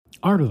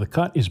Art of the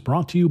Cut is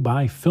brought to you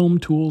by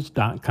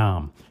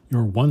FilmTools.com,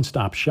 your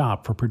one-stop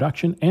shop for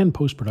production and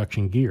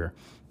post-production gear.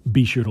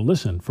 Be sure to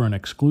listen for an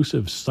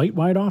exclusive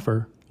site-wide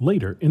offer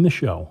later in the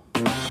show.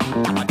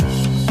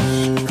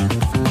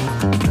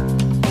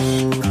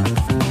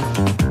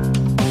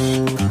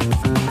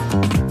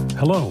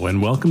 Hello,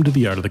 and welcome to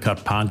the Art of the Cut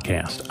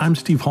podcast. I'm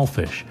Steve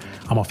Hullfish.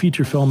 I'm a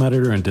feature film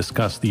editor and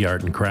discuss the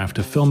art and craft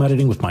of film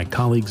editing with my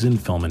colleagues in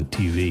film and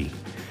TV.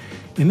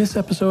 In this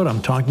episode,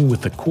 I'm talking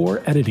with the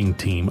core editing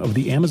team of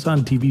the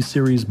Amazon TV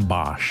series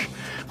Bosch,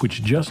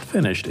 which just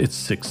finished its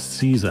 6th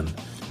season.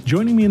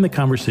 Joining me in the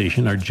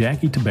conversation are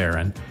Jackie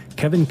Tabarin,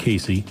 Kevin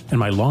Casey, and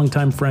my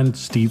longtime friend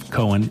Steve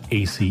Cohen,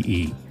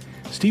 ACE.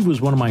 Steve was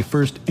one of my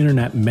first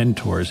internet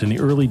mentors in the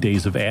early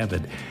days of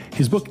Avid.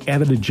 His book,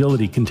 Avid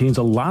Agility, contains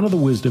a lot of the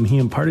wisdom he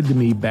imparted to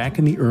me back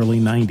in the early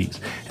 90s,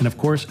 and of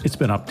course, it's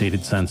been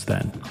updated since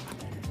then.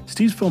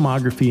 Steve's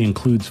filmography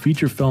includes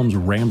feature films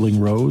Rambling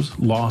Rose,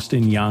 Lost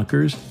in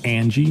Yonkers,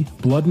 Angie,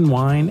 Blood and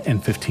Wine,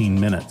 and 15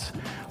 Minutes.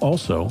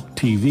 Also,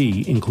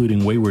 TV,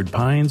 including Wayward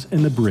Pines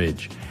and The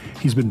Bridge.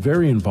 He's been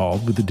very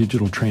involved with the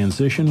digital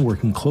transition,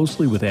 working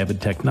closely with Avid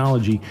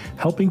Technology,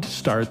 helping to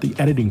start the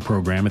editing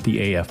program at the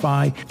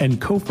AFI, and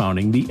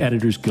co-founding the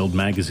Editors Guild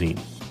magazine.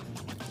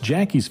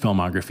 Jackie's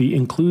filmography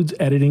includes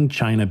editing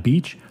China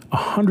Beach,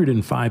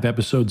 105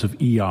 episodes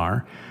of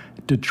ER,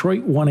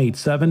 Detroit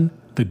 187,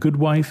 The Good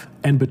Wife,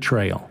 and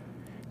Betrayal.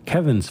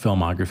 Kevin's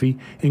filmography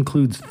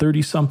includes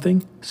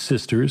 30-something,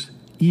 Sisters,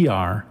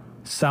 ER,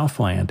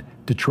 Southland,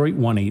 Detroit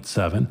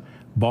 187,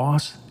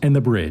 Boss, and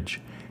The Bridge.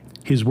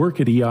 His work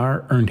at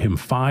ER earned him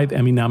 5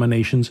 Emmy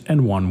nominations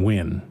and 1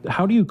 win.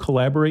 How do you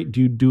collaborate?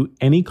 Do you do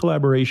any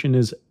collaboration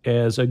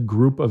as a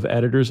group of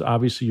editors?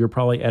 Obviously, you're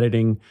probably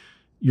editing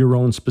your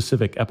own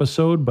specific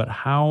episode, but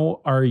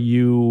how are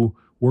you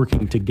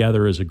working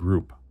together as a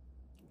group?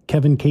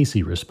 Kevin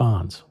Casey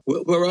responds.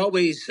 We're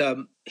always,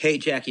 hey,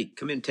 Jackie,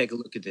 come in and take a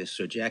look at this.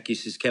 Or Jackie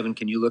says, Kevin,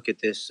 can you look at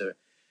this?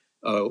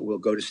 Or we'll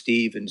go to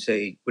Steve and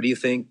say, what do you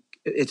think?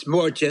 It's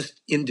more just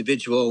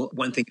individual,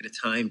 one thing at a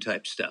time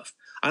type stuff.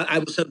 I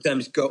will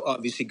sometimes go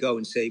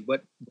and say,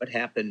 what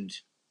happened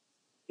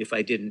if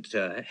I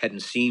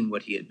hadn't seen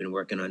what he had been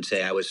working on?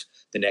 Say I was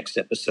the next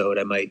episode,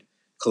 I might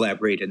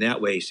collaborate in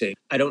that way, say,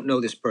 I don't know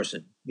this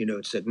person.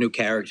 It's a new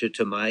character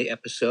to my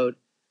episode.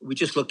 We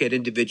just look at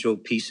individual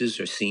pieces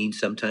or scenes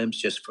sometimes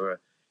just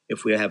for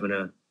if we're having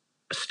a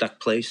stuck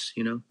place,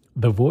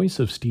 The voice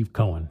of Steve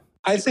Cohen.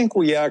 I think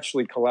we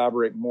actually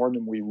collaborate more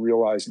than we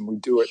realize, and we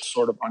do it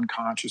sort of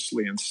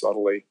unconsciously and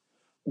subtly.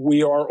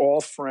 We are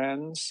all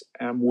friends,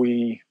 and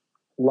we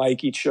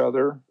like each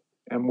other,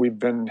 and we've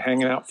been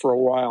hanging out for a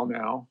while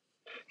now.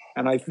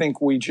 And I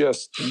think we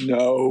just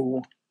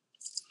know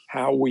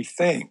how we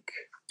think.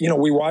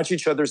 We watch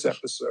each other's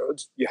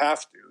episodes. You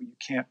have to. You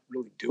can't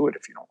really do it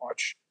if you don't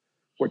watch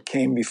what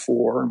came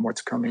before and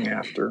what's coming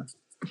after.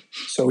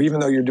 So even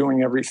though you're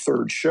doing every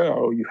third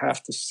show, you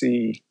have to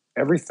see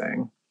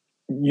everything.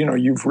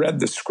 You've read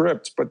the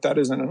script, but that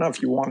isn't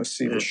enough. You want to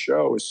see the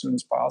show as soon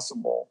as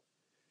possible.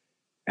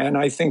 And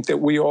I think that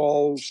we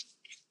all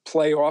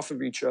play off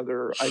of each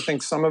other. I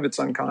think some of it's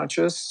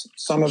unconscious.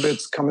 Some of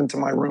it's come into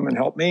my room and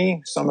help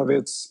me. Some of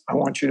it's, I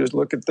want you to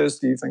look at this.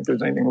 Do you think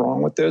there's anything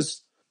wrong with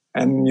this?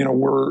 And,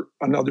 we're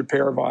another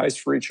pair of eyes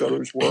for each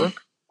other's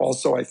work.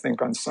 Also, I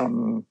think on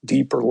some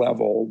deeper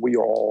level, we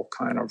all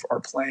kind of are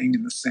playing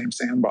in the same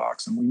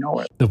sandbox, and we know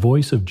it. The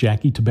voice of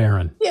Jackie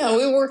Tabarin. Yeah,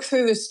 we work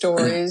through the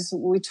stories.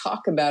 We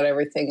talk about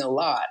everything a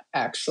lot,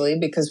 actually,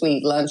 because we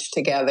eat lunch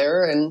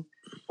together, and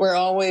we're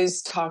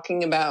always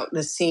talking about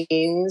the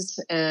scenes.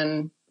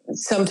 And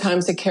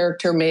sometimes a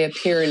character may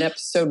appear in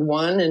episode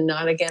 1 and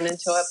not again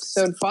until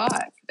episode 5.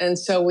 And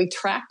so we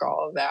track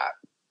all of that.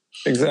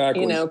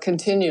 Exactly.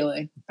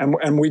 Continually.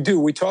 And we do.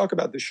 We talk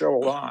about the show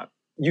a lot.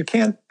 You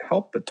can't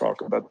help but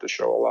talk about the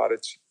show a lot.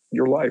 It's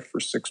your life for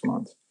 6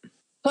 months.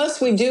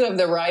 Plus, we do have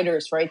the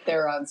writers right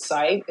there on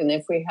site. And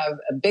if we have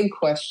a big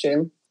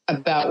question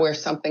about where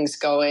something's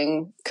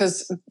going,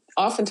 because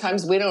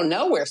oftentimes we don't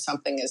know where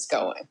something is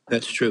going.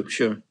 That's true,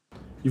 sure.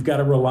 You've got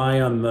to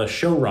rely on the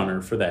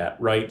showrunner for that,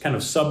 right? Kind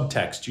of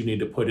subtext you need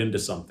to put into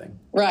something.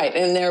 Right.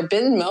 And there have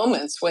been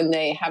moments when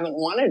they haven't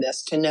wanted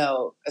us to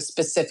know a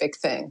specific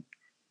thing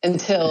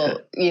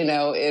until,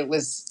 it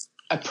was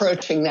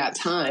approaching that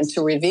time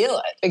to reveal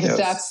it, because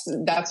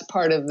that's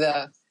part of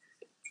the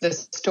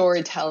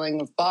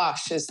storytelling of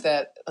Bosch, is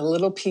that a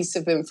little piece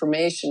of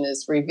information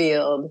is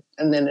revealed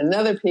and then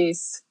another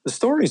piece. The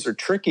stories are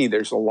tricky.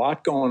 There's a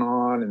lot going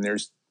on, and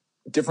there's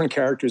different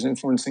characters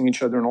influencing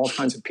each other and all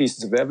kinds of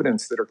pieces of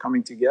evidence that are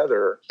coming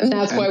together. And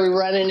that's why we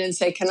run in and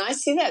say, can I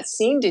see that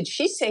scene? Did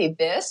she say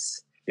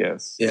this?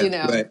 Yes.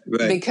 Yeah, right.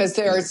 Because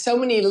there are so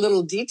many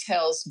little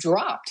details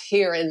dropped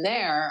here and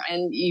there,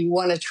 and you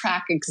want to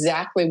track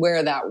exactly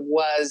where that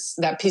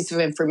piece of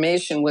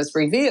information was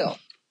revealed.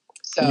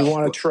 So you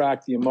want to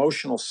track the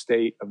emotional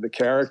state of the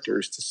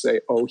characters to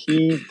say,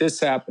 this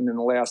happened in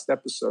the last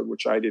episode,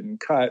 which I didn't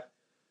cut,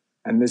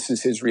 and this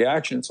is his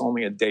reaction. It's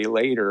only a day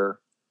later,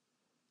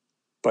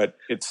 but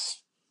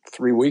it's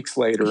 3 weeks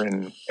later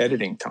in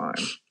editing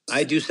time.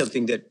 I do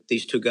something that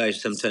these two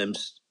guys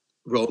sometimes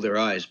roll their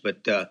eyes,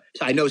 but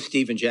I know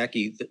Steve and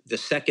Jackie, the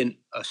second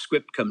a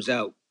script comes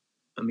out,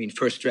 I mean,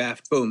 first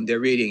draft, boom, they're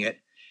reading it.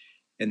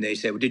 And they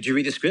say, well, did you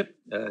read the script?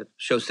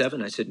 Show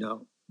 7? I said,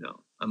 no,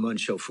 I'm on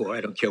show 4.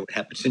 I don't care what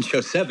happens in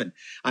show 7.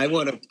 I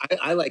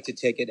like to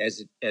take it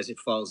as it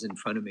falls in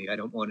front of me. I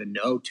don't want to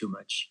know too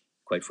much,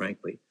 quite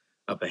frankly,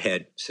 up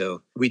ahead.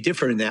 So we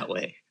differ in that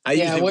way. I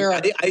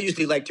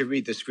usually like to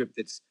read the script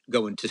that's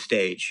going to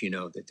stage,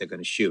 that they're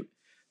going to shoot.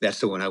 That's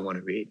the one I want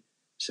to read.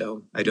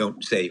 So I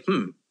don't say,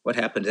 what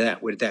happened to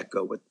that? Where did that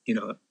go?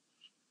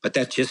 But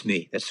that's just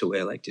me. That's the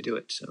way I like to do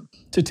it. So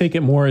to take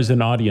it more as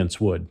an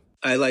audience would.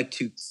 I like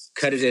to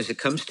cut it as it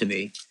comes to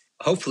me.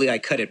 Hopefully I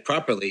cut it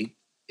properly,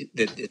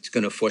 that it's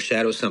going to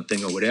foreshadow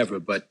something or whatever.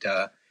 But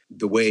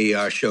the way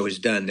our show is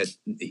done, that,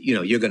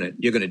 you're going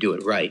to do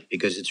it right,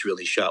 because it's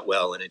really shot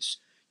well and it's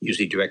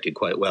usually directed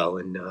quite well.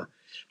 And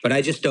but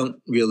I just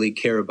don't really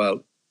care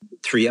about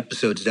 3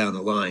 episodes down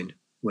the line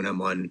when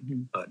I'm on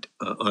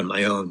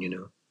my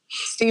own,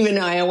 Steve and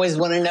I always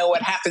want to know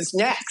what happens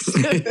next.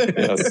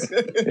 Yes.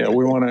 Yeah,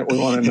 we want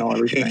to know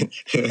everything.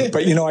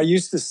 But, I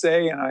used to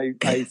say, and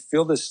I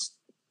feel this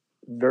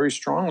very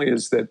strongly,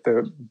 is that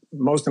the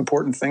most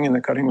important thing in the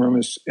cutting room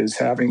is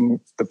having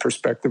the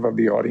perspective of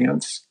the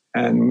audience.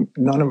 And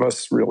none of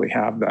us really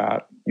have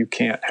that. You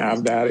can't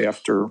have that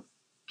after,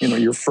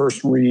 your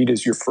first read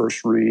is your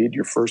first read.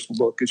 Your first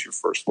look is your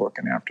first look.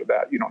 And after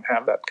that, you don't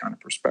have that kind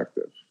of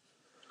perspective.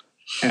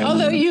 And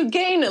although you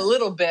gain a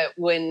little bit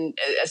when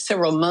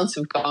several months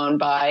have gone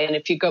by, and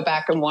if you go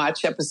back and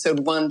watch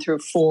episode 1 through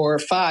 4 or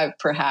 5,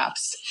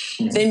 perhaps,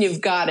 then you've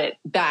got it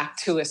back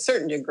to a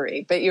certain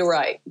degree. But you're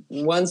right.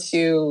 Once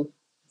you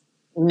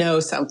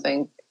know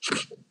something,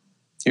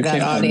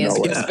 that audience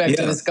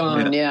perspective is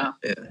gone. Yeah,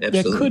 absolutely.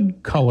 That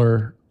could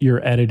color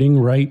your editing,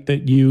 right?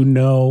 That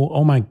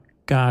oh my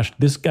gosh,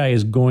 this guy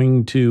is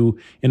going to,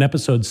 in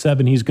episode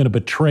 7, he's going to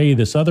betray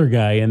this other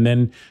guy. And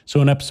then,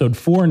 so in episode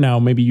 4 now,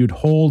 maybe you'd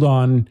hold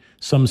on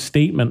some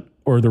statement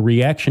or the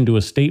reaction to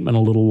a statement a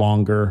little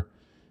longer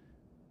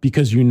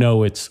because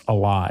it's a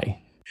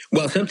lie.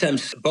 Well,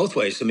 sometimes both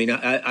ways. I mean,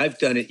 I've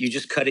done it. You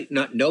just cut it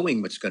not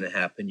knowing what's going to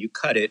happen. You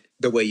cut it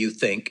the way you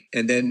think.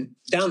 And then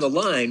down the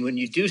line, when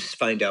you do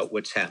find out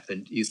what's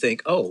happened, you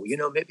think,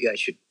 maybe I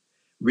should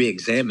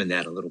re-examine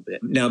that a little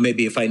bit. Now,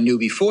 maybe if I knew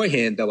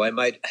beforehand, though, I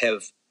might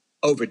have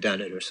overdone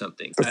it or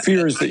something. The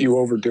fear is that you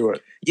overdo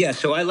it. Yeah,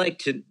 so I like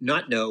to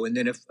not know, and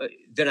then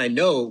then I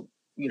know,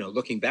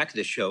 looking back at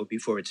the show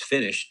before it's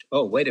finished.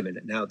 Oh, wait a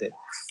minute! Now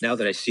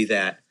that I see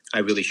that, I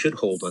really should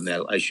hold on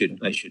that. I should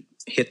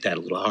hit that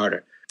a little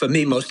harder. For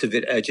me, most of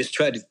it, I just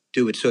try to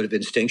do it sort of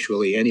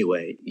instinctually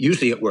anyway.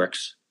 Usually, it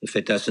works. If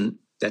it doesn't,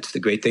 that's the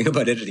great thing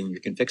about editing. You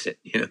can fix it,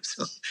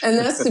 So. And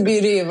that's the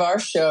beauty of our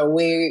show.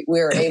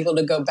 We're able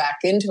to go back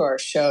into our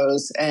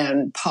shows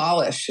and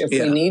polish if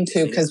we need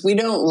to, because we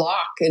don't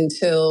lock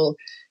until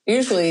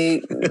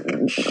usually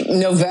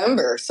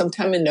November.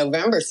 Sometime in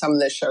November, some of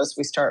the shows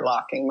we start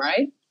locking,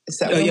 right? Is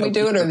that when we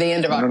do it, or the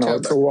end of October? No,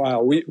 it's a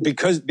while.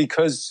 Because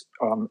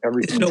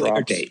everything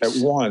drops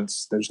at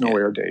once. There's no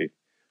air date.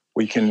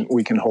 We can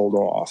hold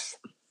off.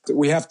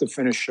 We have to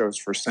finish shows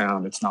for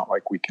sound. It's not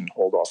like we can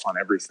hold off on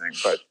everything,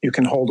 but you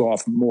can hold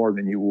off more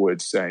than you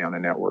would, say, on a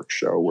network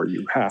show where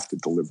you have to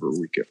deliver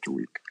week after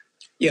week.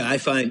 Yeah, I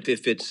find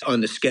if it's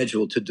on the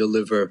schedule to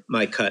deliver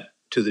my cut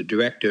to the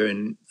director,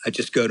 and I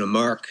just go to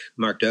Mark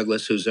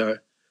Douglas, who's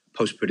our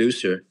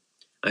post-producer,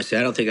 I say,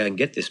 I don't think I can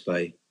get this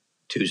by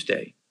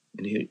Tuesday.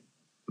 And he,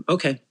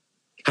 okay,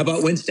 how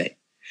about Wednesday?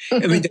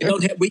 I mean, they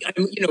don't have,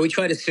 we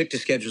try to stick to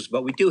schedules,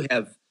 but we do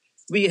have,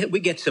 we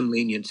get some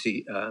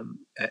leniency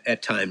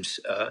at times,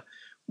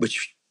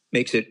 which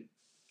makes it,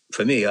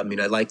 for me, I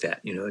mean, I like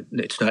that.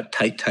 It's not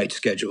tight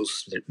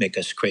schedules that make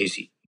us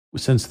crazy.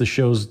 Since the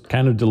shows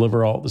kind of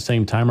deliver all at the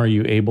same time, are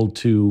you able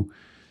to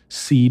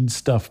seed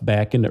stuff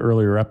back into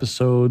earlier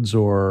episodes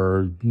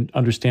or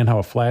understand how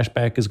a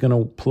flashback is going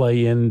to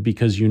play in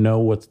because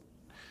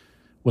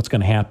what's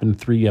going to happen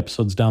 3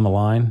 episodes down the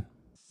line?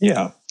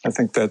 Yeah, I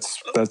think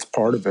that's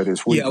part of it.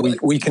 Is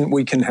we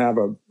can have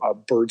a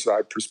bird's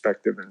eye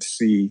perspective and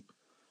see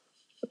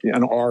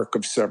an arc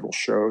of several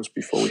shows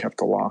before we have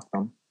to lock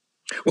them.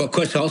 Well, of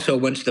course, also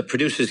once the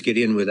producers get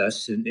in with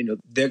us, and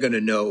they're going to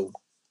know.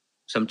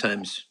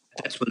 Sometimes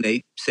that's when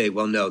they say,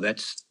 "Well, no,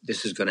 this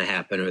is going to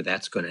happen, or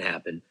that's going to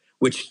happen."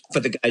 Which, for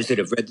the guys that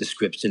have read the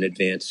scripts in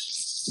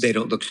advance, they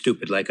don't look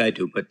stupid like I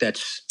do. But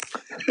that's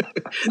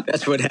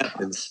that's what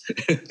happens.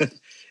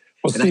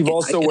 Well, Steve,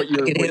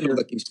 I can handle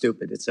looking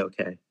stupid. It's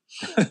okay.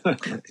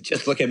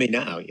 Just look at me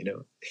now,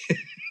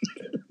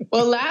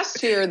 Well,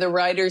 last year, the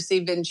writers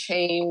even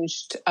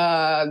changed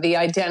the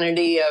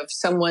identity of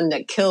someone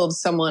that killed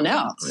someone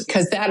else,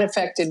 because that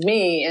affected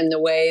me in the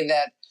way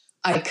that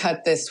I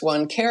cut this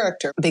one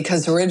character,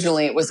 because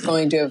originally it was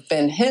going to have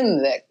been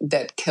him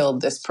that killed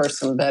this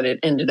person, but it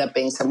ended up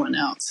being someone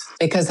else.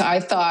 Because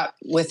I thought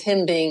with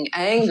him being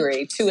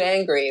too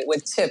angry, it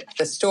would tip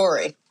the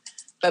story.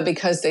 But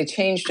because they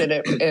changed it,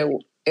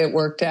 it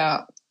worked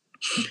out.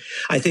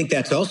 I think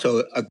that's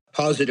also a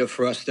positive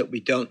for us, that we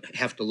don't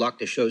have to lock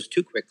the shows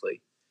too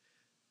quickly,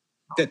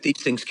 that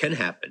these things can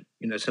happen.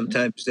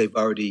 Sometimes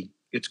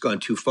it's gone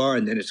too far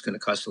and then it's going to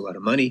cost a lot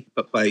of money.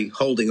 But by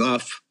holding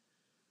off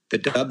the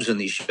dubs on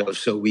these shows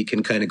so we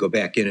can kind of go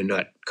back in and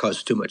not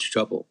cause too much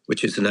trouble,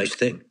 which is a nice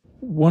thing.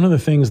 One of the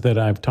things that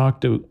I've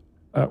talked to,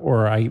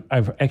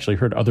 I've actually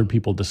heard other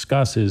people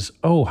discuss is,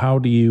 how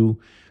do you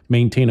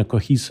maintain a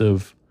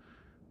cohesive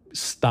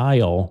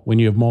style when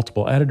you have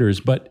multiple editors?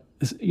 But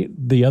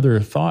the other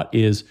thought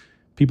is,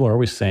 people are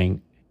always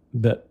saying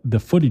that the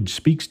footage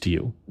speaks to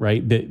you,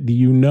 right? That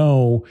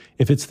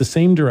if it's the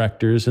same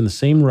directors and the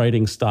same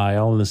writing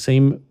style and the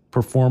same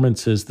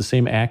performances, the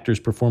same actors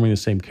performing the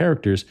same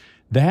characters,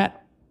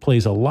 that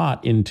plays a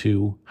lot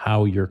into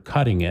how you're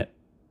cutting it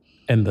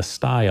and the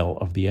style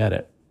of the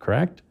edit,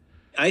 correct?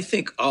 I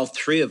think all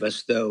three of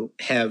us, though,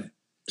 have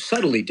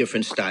subtly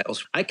different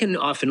styles. I can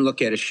often look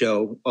at a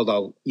show,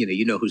 although,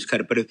 you know who's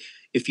cut it, but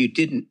if you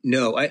didn't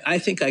know, I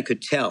think I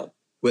could tell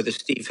whether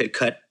Steve had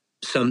cut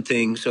some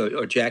things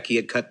or Jackie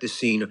had cut the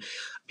scene,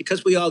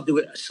 because we all do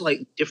it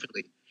slightly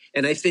differently.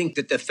 And I think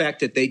that the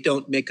fact that they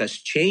don't make us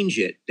change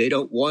it, they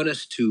don't want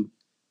us to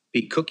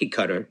be cookie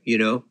cutter,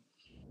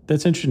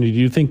 That's interesting. Do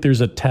you think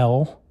there's a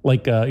tell,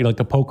 like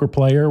a poker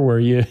player,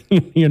 where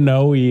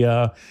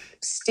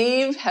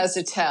Steve has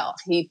a tell.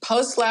 He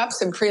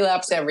post-laps and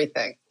pre-laps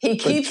everything. He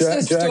keeps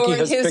the story. Jackie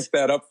has picked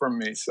that up from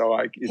me, so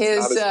it's not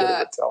as good of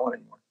a tell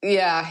anymore.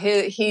 Yeah,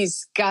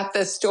 he's got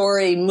the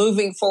story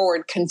moving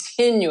forward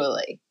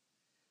continually.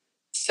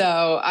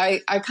 So I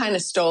kind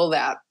of stole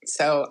that.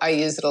 So I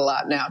use it a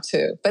lot now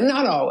too, but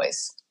not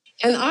always.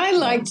 And I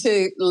like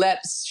to let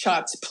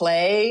shots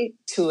play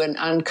to an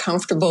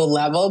uncomfortable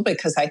level,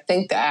 because I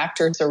think the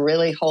actors are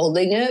really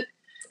holding it.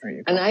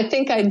 And I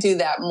think I do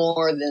that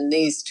more than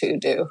these two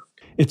do.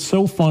 It's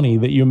so funny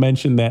that you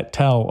mentioned that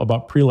tell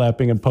about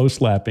pre-lapping and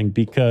post-lapping,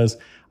 because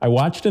I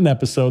watched an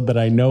episode that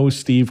I know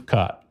Steve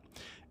cut.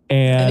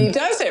 And he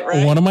does it,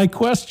 right? One of my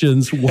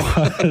questions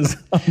was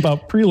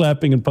about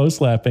pre-lapping and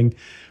post-lapping,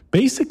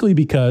 basically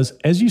because,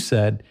 as you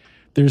said,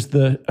 there's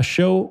a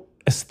show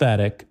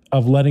aesthetic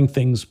of letting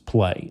things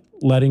play,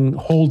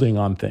 holding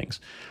on things.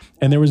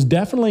 And there was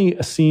definitely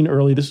a scene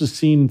early. This was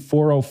scene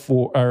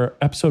 404, or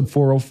episode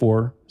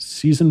 404,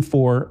 season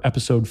 4,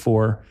 episode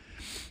 4.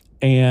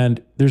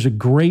 And there's a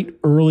great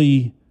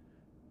early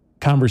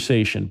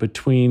conversation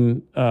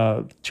between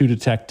two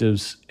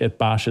detectives at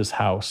Bosch's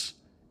house.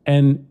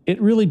 And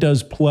it really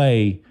does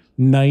play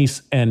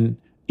nice, and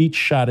each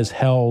shot is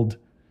held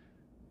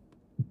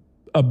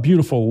a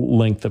beautiful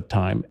length of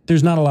time.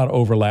 There's not a lot of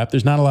overlap.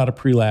 There's not a lot of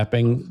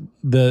pre-lapping.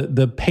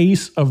 The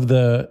pace of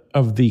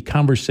the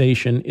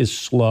conversation is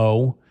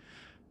slow,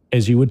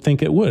 as you would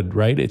think it would,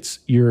 right? It's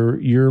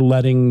you're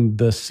letting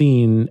the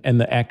scene and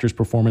the actor's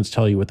performance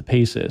tell you what the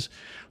pace is.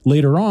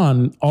 Later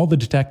on, all the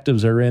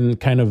detectives are in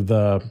kind of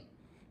the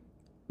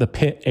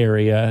pit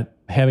area,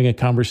 having a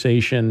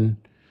conversation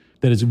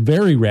that is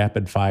very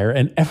rapid fire,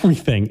 and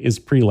everything is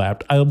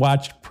pre-lapped. I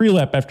watched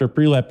pre-lap after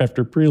pre-lap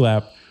after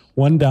pre-lap,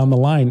 one down the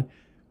line.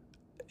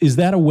 Is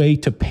that a way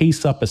to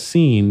pace up a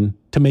scene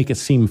to make it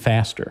seem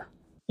faster?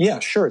 Yeah,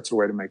 sure. It's a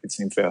way to make it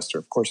seem faster.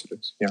 Of course it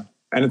is. Yeah.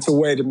 And it's a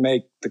way to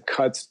make the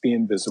cuts be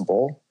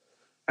invisible.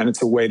 And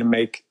it's a way to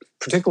make,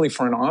 particularly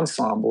for an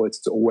ensemble,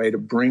 it's a way to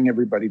bring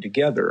everybody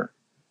together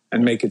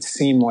and make it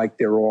seem like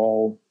they're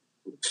all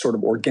sort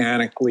of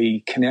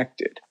organically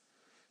connected.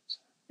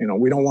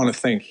 We don't want to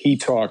think he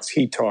talks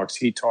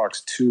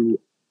too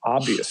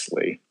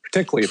obviously,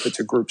 particularly if it's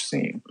a group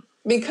scene.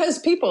 Because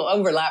people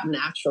overlap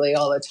naturally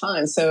all the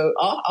time. So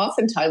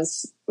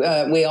oftentimes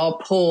we all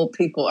pull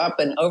people up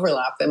and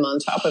overlap them on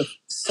top of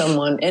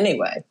someone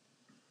anyway.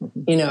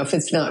 If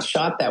it's not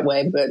shot that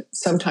way, but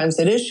sometimes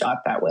it is shot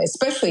that way,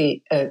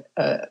 especially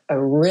a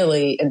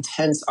really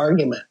intense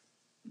argument.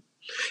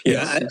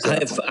 Yeah,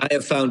 exactly. I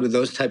have found with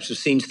those types of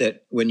scenes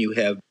that when you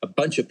have a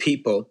bunch of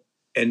people,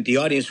 and the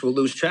audience will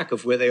lose track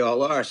of where they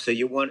all are. So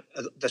you want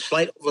the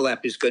slight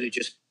overlap is going to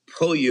just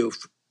pull you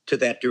to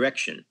that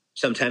direction.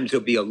 Sometimes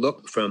there'll be a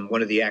look from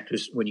one of the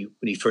actors when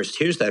he first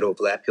hears that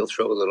overlap, he'll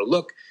throw a little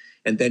look,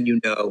 and then you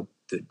know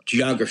the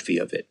geography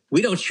of it.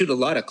 We don't shoot a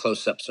lot of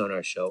close-ups on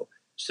our show,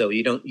 so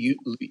you don't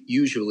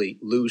usually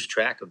lose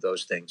track of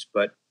those things.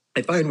 But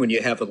I find when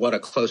you have a lot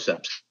of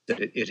close-ups that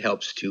it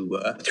helps to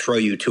throw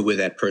you to where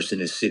that person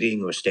is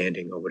sitting or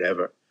standing or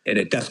whatever. And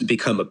it doesn't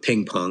become a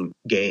ping pong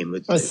game.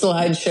 A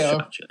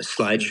slideshow. A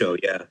slideshow,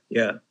 yeah.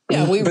 Yeah,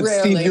 but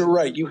Steve, you're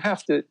right. You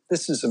have to,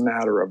 this is a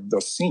matter of the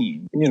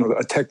scene.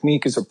 A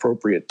technique is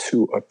appropriate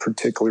to a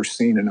particular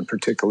scene and a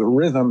particular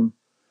rhythm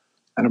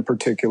and a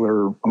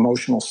particular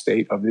emotional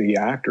state of the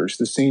actors.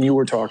 The scene you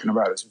were talking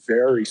about is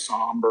very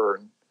somber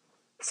and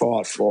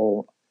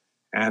thoughtful.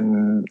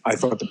 And I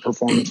thought the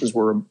performances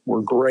were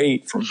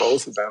great from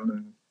both of them.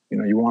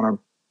 And, you want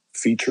to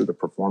feature the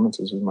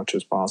performances as much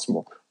as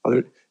possible.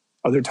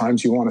 Other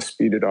times you want to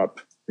speed it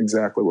up,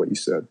 exactly what you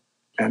said,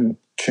 and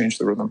change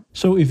the rhythm.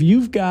 So if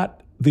you've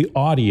got the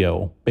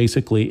audio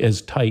basically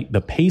as tight,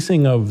 the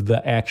pacing of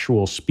the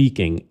actual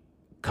speaking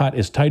cut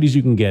as tight as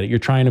you can get it. You're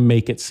trying to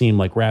make it seem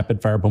like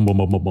rapid fire, boom, boom,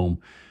 boom, boom,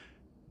 boom.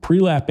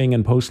 Pre-lapping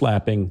and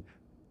post-lapping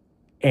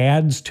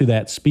adds to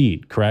that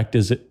speed, correct?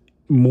 Is it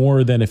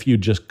more than if you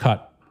just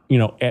cut,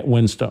 at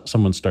when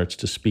someone starts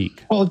to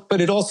speak? Well,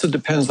 but it also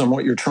depends on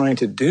what you're trying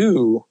to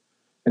do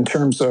in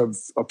terms of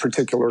a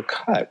particular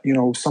cut.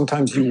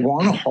 Sometimes you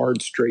want a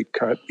hard, straight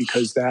cut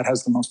because that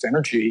has the most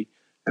energy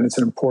and it's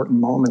an important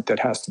moment that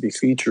has to be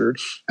featured.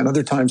 And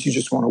other times you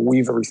just want to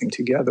weave everything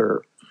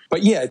together.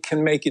 But yeah, it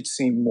can make it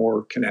seem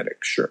more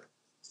kinetic, sure.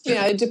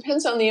 Yeah, it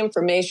depends on the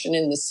information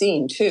in the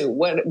scene, too.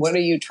 What are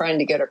you trying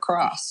to get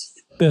across?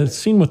 The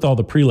scene with all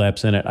the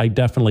pre-laps in it, I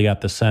definitely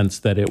got the sense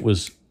that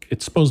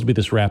it's supposed to be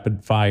this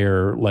rapid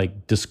fire,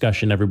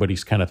 discussion.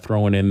 Everybody's kind of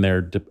throwing in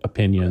their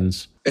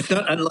opinions. It's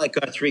not unlike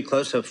our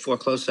 4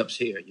 close-ups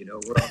here. We're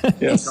all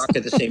Yes. talk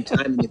at the same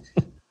time.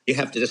 You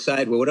have to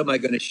decide, well, what am I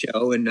going to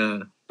show?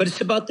 But it's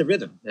about the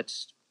rhythm.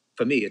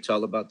 For me, it's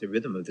all about the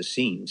rhythm of the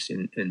scenes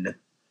and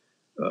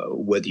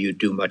whether you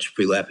do much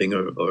pre-lapping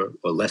or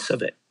less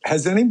of it.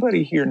 Has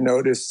anybody here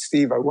noticed,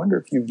 Steve, I wonder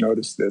if you've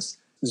noticed this,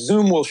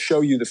 Zoom will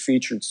show you the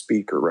featured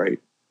speaker, right?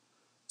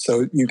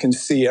 So you can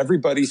see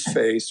everybody's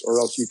face or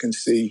else you can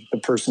see the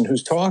person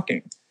who's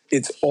talking.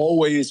 It's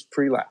always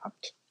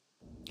pre-lapped.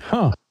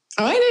 Huh.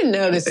 Oh, I didn't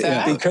notice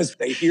that. Because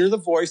they hear the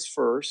voice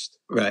first.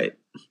 Right.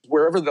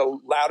 Wherever the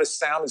loudest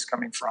sound is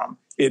coming from,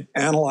 it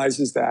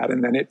analyzes that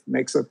and then it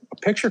makes a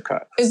picture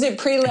cut. Is it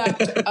pre-lapped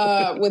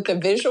with the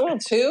visual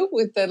too,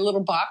 with the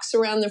little box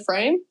around the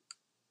frame?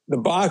 The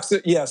box,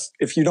 yes.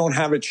 If you don't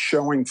have it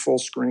showing full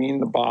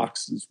screen, the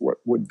box is what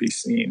would be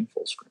seen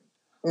full screen.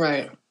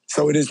 Right.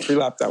 So it is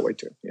pre-lapped that way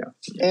too, yeah.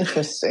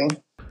 Interesting.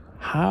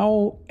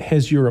 How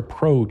has your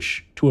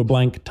approach to a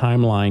blank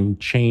timeline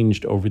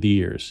changed over the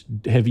years?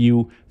 Have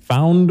you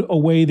found a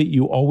way that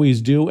you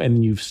always do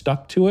and you've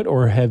stuck to it,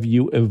 or have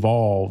you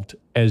evolved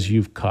as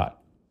you've cut?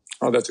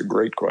 Oh, that's a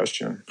great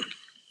question.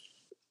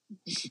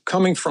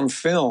 Coming from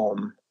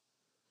film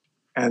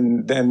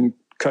and then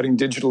cutting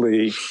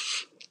digitally,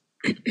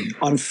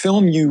 on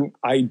film,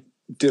 I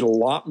did a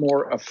lot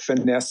more of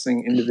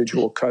finessing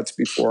individual cuts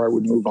before I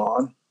would move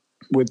on.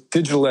 With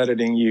digital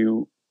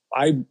editing,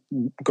 I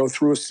go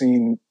through a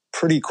scene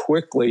pretty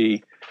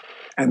quickly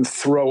and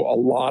throw a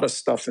lot of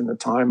stuff in the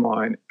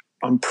timeline.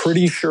 I'm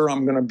pretty sure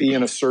I'm going to be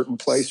in a certain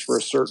place for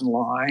a certain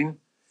line.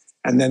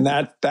 And then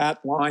that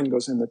line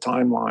goes in the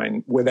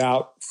timeline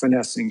without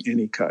finessing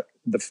any cut,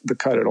 the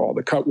cut at all.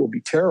 The cut will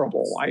be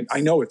terrible.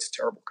 I know it's a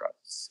terrible cut.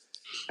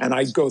 And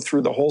I go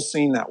through the whole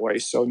scene that way.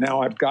 So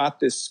now I've got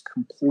this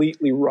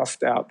completely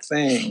roughed out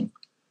thing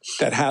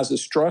that has a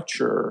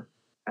structure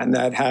and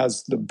that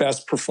has the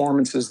best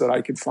performances that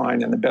I could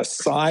find and the best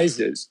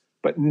sizes,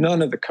 but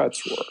none of the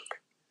cuts work.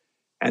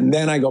 And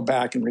then I go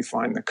back and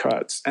refine the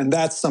cuts. And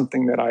that's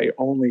something that I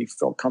only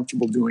felt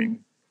comfortable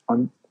doing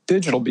on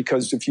digital,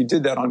 because if you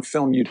did that on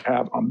film, you'd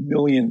have a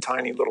million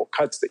tiny little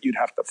cuts that you'd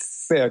have to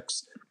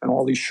fix and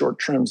all these short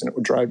trims, and it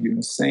would drive you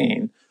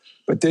insane.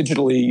 But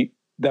digitally,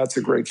 that's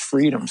a great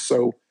freedom.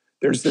 So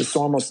there's this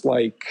almost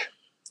like,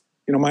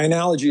 my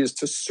analogy is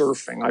to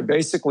surfing. I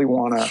basically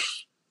want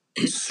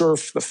to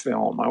surf the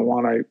film. I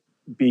want to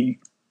be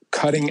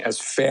cutting as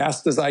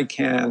fast as I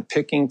can,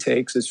 picking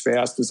takes as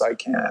fast as I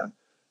can.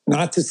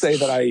 Not to say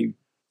that I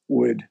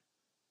would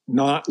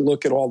not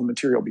look at all the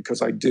material,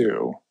 because I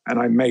do, and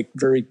I make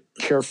very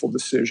careful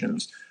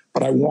decisions,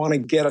 but I want to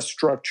get a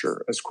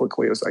structure as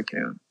quickly as I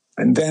can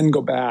and then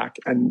go back.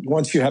 And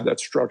once you have that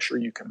structure,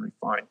 you can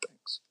refine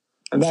things.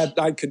 And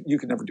you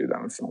could never do that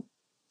on film.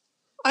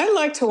 I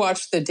like to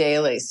watch the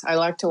dailies. I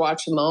like to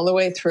watch them all the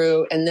way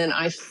through, and then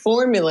I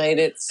formulate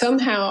it.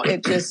 Somehow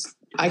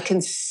I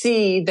can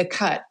see the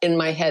cut in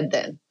my head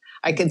then.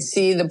 I can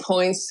see the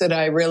points that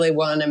I really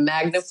want to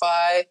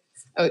magnify.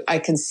 I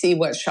can see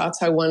what shots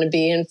I want to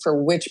be in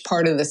for which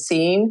part of the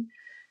scene.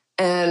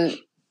 And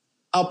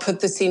I'll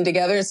put the scene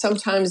together. And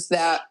sometimes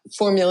that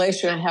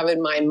formulation I have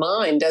in my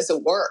mind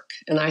doesn't work,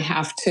 and I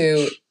have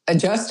to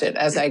adjust it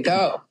as I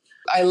go.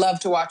 I love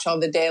to watch all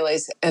the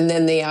dailies and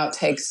then the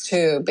outtakes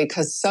too,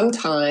 because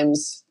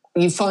sometimes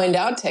you find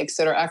outtakes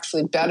that are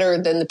actually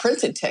better than the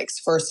printed takes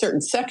for a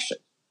certain section,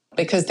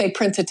 because they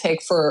print a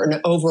take for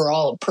an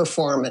overall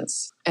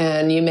performance.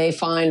 And you may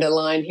find a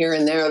line here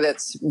and there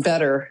that's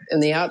better in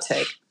the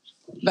outtake.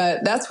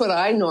 But that's what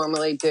I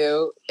normally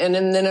do. And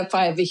then if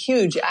I have a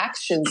huge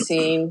action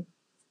scene,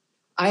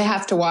 I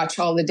have to watch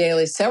all the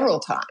dailies several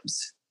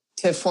times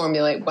to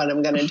formulate what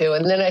I'm going to do.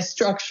 And then I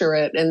structure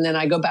it, and then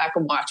I go back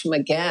and watch them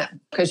again,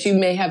 because you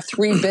may have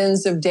 3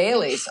 bins of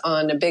dailies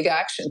on a big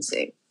action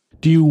scene.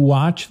 Do you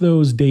watch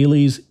those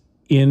dailies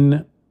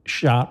in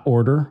shot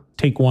order,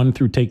 take 1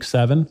 through take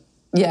 7?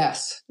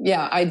 Yes.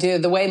 Yeah, I do.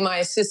 The way my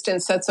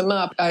assistant sets them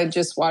up, I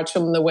just watch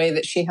them the way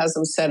that she has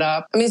them set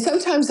up. I mean,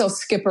 sometimes I'll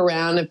skip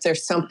around if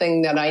there's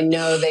something that I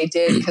know they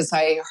did, because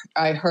I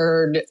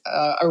heard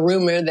a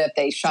rumor that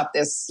they shot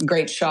this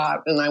great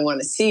shot and I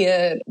want to see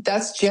it.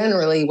 That's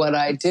generally what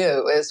I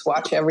do, is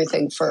watch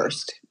everything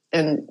first.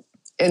 And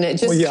it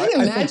just kind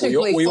of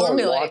magically we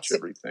formulates. all watch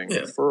everything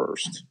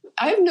first.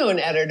 I've known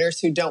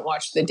editors who don't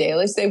watch the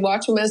dailies. They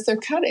watch them as they're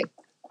cutting.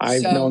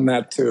 I've known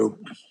that too.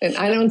 And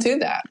I don't do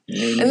that.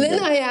 And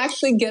then I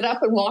actually get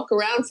up and walk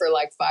around for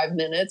like 5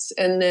 minutes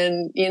and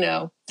then,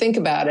 think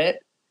about it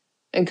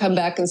and come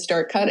back and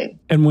start cutting.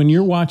 And when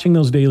you're watching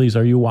those dailies,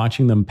 are you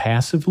watching them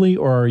passively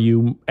or are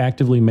you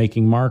actively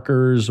making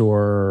markers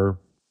or?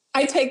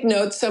 I take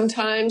notes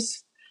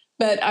sometimes,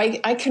 but I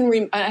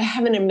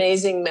have an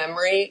amazing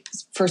memory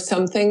for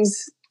some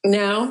things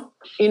now,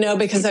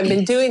 because I've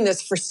been doing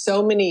this for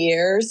so many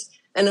years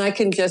and I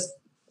can just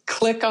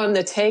click on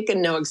the take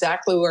and know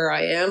exactly where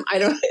I am.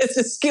 It's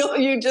a skill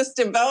you just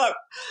develop.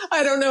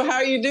 I don't know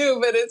how you do,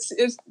 but it's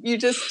you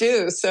just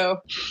do. So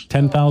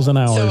 10,000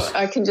 hours. So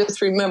I can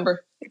just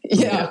remember.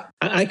 Yeah.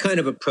 I kind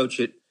of approach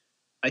it,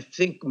 I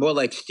think, more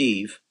like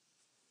Steve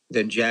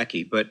than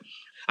Jackie, but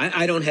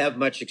I don't have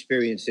much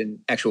experience in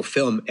actual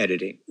film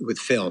editing with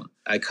film.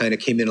 I kind of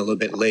came in a little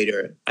bit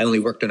later. I only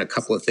worked on a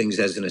couple of things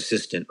as an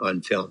assistant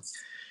on film.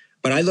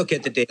 But I look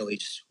at the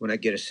dailies when I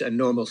get a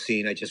normal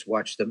scene. I just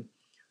watch them.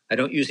 I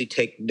don't usually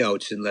take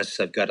notes unless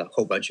I've got a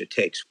whole bunch of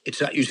takes.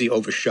 It's not usually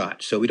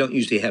overshot, so we don't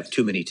usually have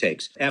too many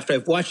takes. After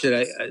I've watched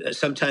it,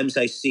 sometimes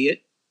I see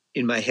it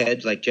in my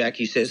head. Like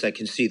Jackie says, I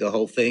can see the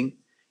whole thing,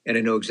 and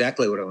I know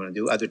exactly what I want to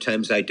do. Other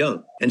times I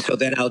don't. And so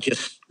then I'll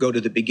just go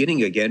to the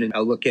beginning again, and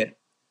I'll look at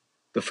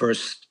the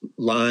first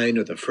line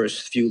or the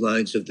first few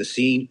lines of the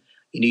scene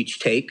in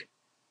each take,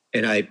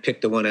 and I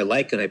pick the one I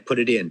like, and I put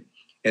it in.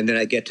 And then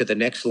I get to the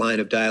next line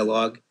of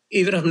dialogue.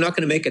 Even if I'm not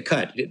going to make a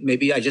cut,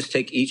 maybe I just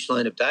take each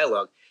line of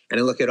dialogue, and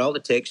I look at all the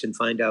takes and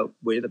find out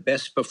where the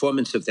best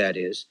performance of that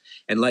is.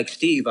 And like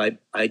Steve,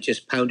 I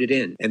just pound it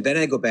in. And then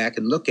I go back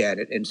and look at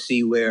it and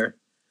see where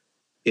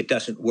it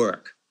doesn't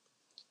work.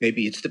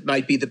 Maybe it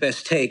might be the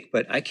best take,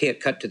 but I can't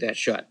cut to that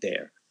shot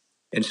there.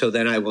 And so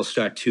then I will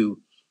start to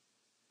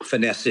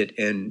finesse it,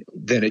 and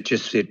then it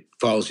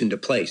falls into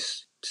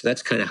place. So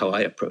that's kind of how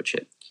I approach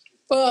it.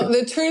 Well,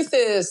 the truth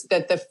is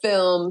that the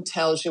film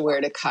tells you where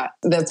to cut.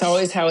 That's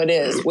always how it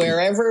is.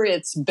 Wherever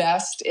it's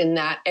best in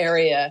that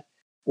area.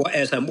 Well,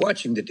 as I'm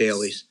watching the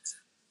dailies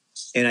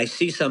and I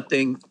see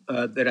something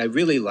that I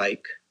really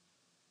like,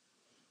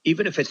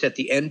 even if it's at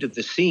the end of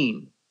the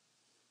scene,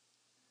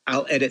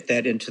 I'll edit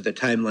that into the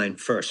timeline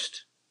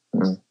first.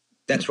 Mm-hmm.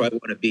 That's where I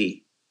want to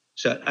be.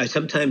 So I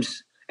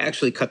sometimes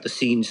actually cut the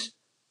scenes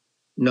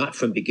not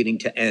from beginning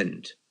to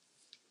end.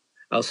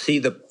 I'll see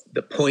the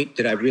point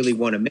that I really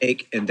want to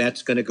make, and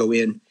that's going to go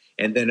in.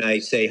 And then I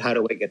say, how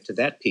do I get to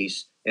that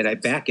piece? And I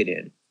back it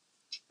in.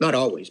 Not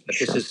always, but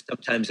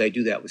sometimes I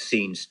do that with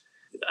scenes.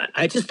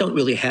 I just don't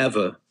really have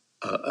a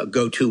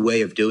go-to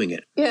way of doing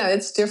it. Yeah,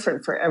 it's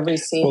different for every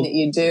scene that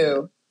you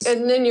do.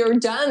 And then you're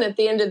done at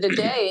the end of the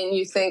day and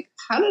you think,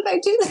 how did I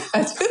do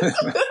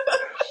that?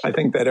 I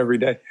think that every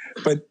day.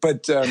 But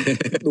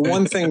the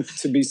one thing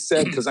to be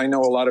said, because I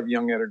know a lot of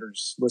young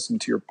editors listen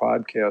to your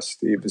podcast,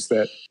 Steve, is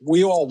that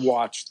we all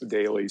watch the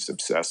dailies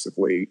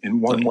obsessively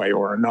in one way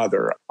or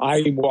another.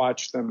 I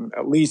watch them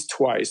at least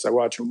twice. I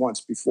watch them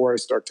once before I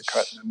start to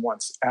cut, and then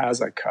once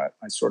as I cut.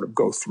 I sort of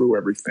go through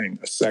everything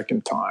a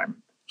second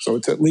time. So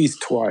it's at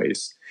least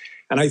twice.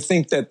 And I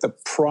think that the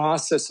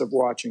process of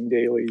watching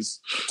dailies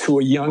to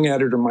a young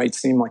editor might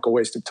seem like a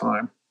waste of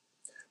time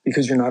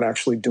because you're not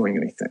actually doing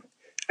anything.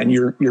 And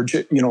you're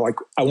like,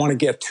 I want to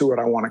get to it.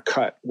 I want to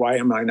cut. Why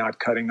am I not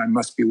cutting? I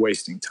must be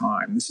wasting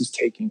time. This is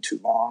taking too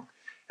long.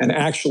 And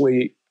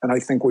actually, and I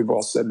think we've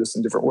all said this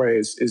in different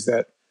ways, is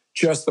that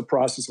just the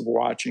process of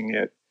watching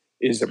it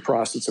is a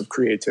process of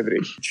creativity.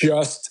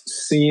 Just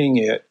seeing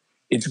it,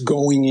 it's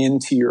going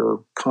into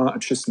your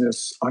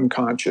consciousness,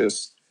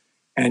 unconscious,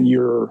 and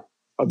you're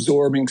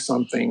absorbing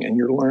something and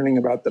you're learning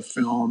about the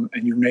film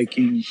and you're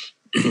making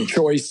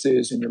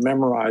choices and you're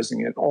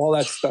memorizing it. All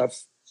that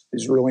stuff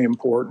is really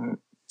important,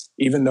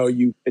 even though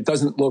it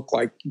doesn't look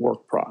like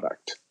work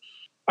product.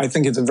 I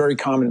think it's a very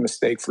common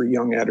mistake for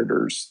young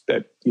editors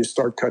that you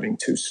start cutting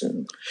too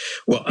soon.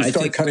 Well, you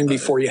start cutting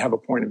before you have a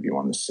point of view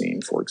on the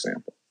scene, for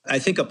example. I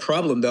think a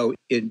problem, though,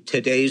 in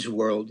today's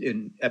world,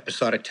 in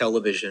episodic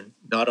television,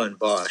 not on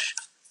Bosch,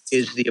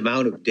 is the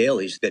amount of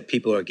dailies that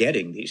people are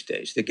getting these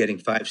days. They're getting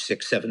 5,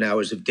 6, 7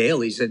 hours of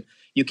dailies, and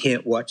you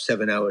can't watch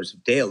 7 hours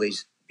of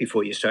dailies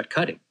before you start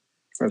cutting.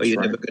 Or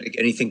you're never going to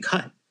get anything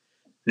cut.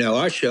 Now,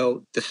 our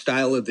show, the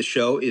style of the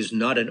show is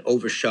not an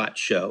overshot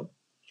show.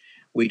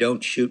 We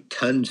don't shoot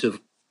tons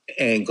of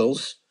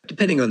angles,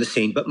 depending on the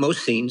scene, but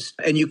most scenes,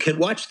 and you can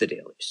watch the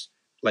dailies.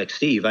 Like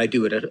Steve, I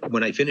do it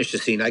when I finish the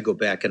scene, I go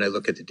back and I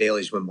look at the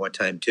dailies one more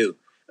time too,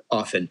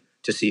 often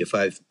to see if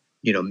I've,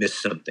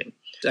 missed something.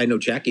 I know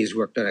Jackie has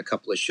worked on a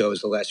couple of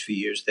shows the last few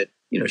years that,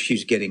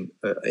 she's getting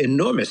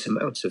enormous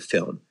amounts of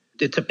film.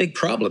 It's a big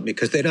problem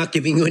because they're not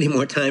giving you any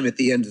more time at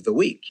the end of the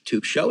week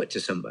to show it to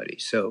somebody.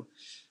 So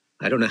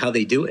I don't know how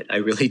they do it. I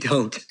really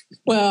don't.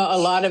 Well, a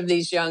lot of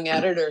these young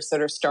editors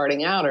that are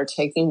starting out are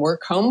taking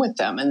work home with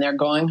them, and they're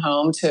going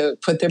home to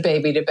put their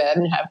baby to bed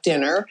and have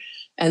dinner.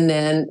 And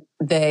then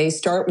they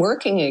start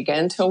working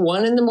again till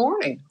 1 a.m.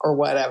 or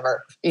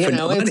whatever.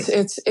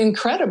 It's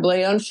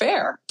incredibly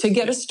unfair to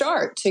get a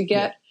start, to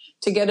get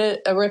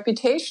a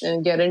reputation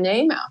and get a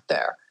name out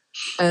there.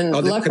 And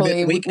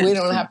luckily, we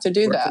don't have to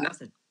do that.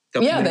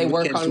 They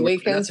work on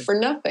weekends for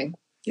nothing.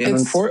 Yeah.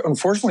 And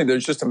unfortunately,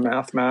 there's just a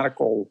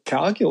mathematical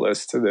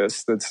calculus to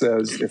this that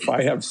says if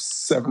I have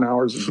 7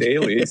 hours of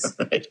dailies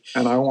right.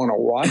 and I want to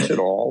watch it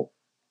all,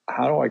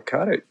 how do I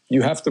cut it?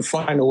 You have to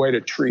find a way to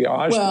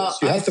triage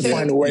this. You have to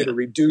find a way to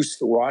reduce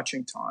the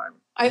watching time.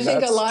 I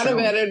think a lot of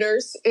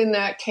editors in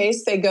that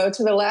case, they go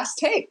to the last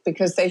take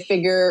because they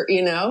figure,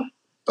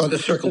 Oh, the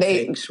circle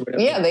takes. Whatever.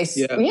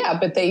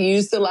 But they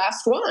use the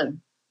last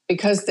one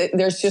because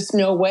there's just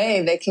no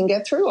way they can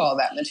get through all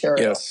that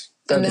material. Yes.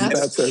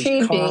 That's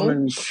a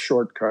common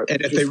shortcut.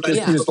 And if they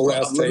use the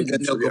last take,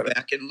 then they'll go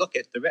back and look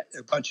at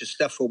a bunch of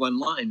stuff for one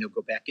line. They'll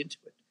go back into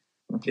it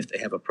if they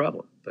have a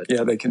problem. But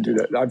yeah, they can do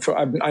that.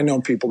 I know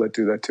people that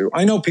do that too.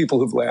 I know people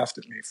who've laughed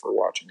at me for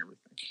watching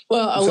everything.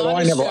 Well,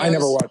 I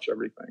never watch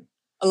everything.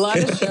 A lot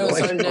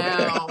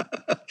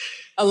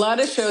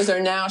of shows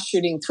are now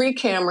shooting 3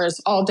 cameras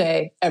all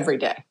day, every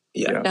day.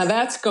 Yeah. Now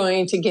that's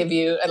going to give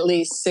you at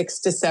least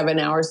 6 to 7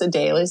 hours of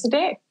dailies a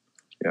day.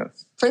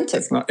 Yes.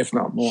 Printed. If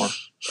not more.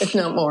 If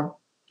not more.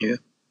 Yeah.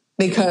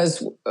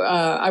 Because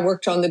I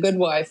worked on The Good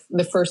Wife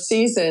the first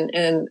season,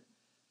 and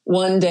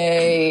one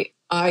day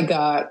I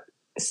got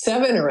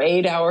 7 or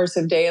 8 hours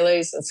of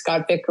dailies, and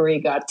Scott Vickery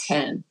got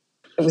 10.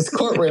 It was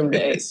courtroom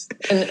days.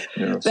 And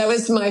that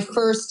was my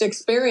first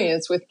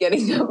experience with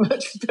getting that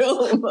much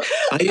film.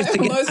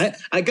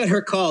 I got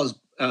her calls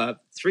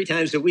 3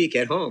 times a week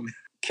at home.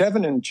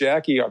 Kevin and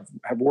Jackie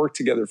have worked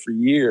together for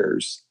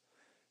years.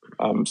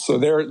 So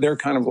they're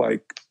kind of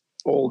like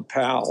old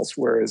pals,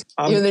 whereas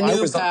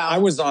I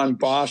was on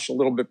Bosch a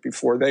little bit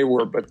before they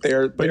were, but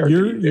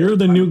you're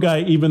the new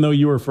guy, even though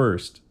you were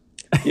first.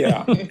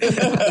 Yeah, I'm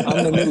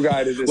the new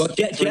guy to this. Well,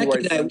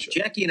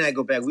 Jackie and I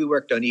go back. We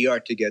worked on ER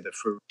together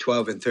for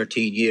 12 and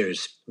 13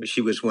 years. She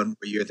was 1 more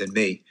year than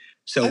me.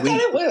 So I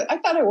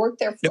thought I worked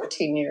there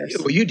 14 years.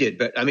 Well, you did,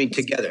 but I mean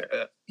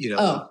together.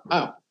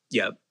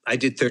 Yeah, I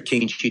did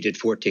 13. She did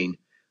 14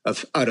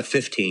 out of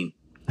 15.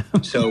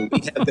 So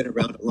we have been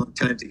around a long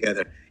time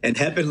together and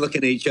have been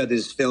looking at each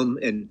other's film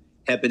and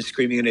have been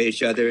screaming at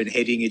each other and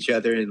hating each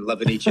other and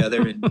loving each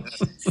other.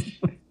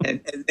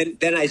 And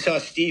then I saw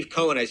Steve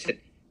Cohen. I said,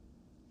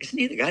 "Isn't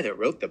he the guy that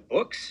wrote the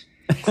books?"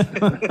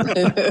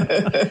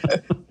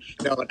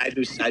 No, I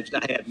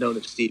have known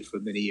of Steve for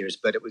many years,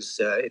 but it was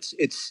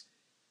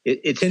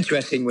it's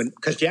interesting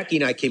because Jackie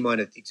and I came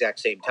on at the exact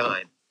same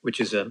time, which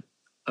is a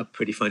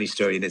pretty funny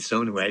story in its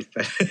own right.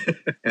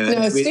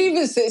 Steve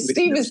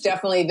is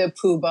definitely the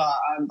poobah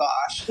on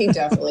Bosch. He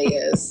definitely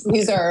is.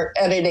 He's our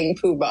editing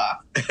poobah.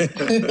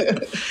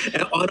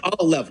 On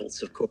all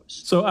levels, of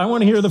course. So I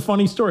want to hear the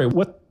funny story.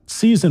 What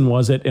season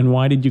was it, and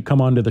why did you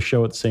come onto the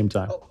show at the same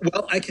time?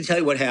 Well, I can tell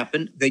you what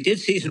happened. They did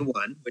season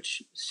 1,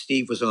 which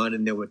Steve was on,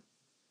 and there were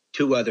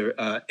 2 other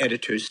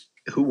editors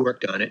who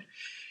worked on it.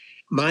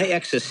 My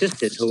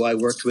ex-assistant, who I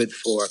worked with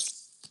for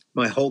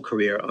my whole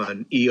career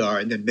on ER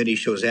and then many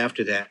shows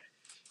after that,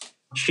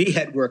 she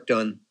had worked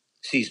on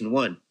season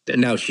 1. And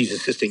now she's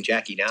assisting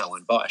Jackie now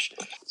on Bosch.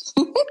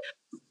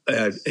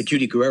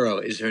 Judy Guerrero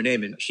is her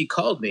name. And she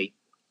called me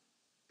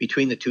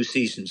between the 2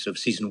 seasons of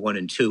season 1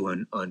 and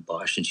 2 on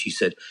Bosch. And she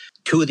said,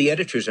 2 of the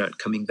editors aren't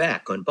coming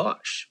back on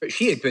Bosch.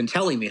 She had been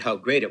telling me how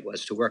great it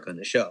was to work on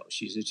the show.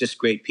 She's just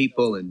great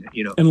people and,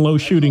 And low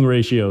shooting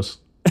ratios.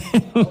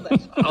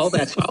 all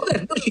that.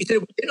 No, she said,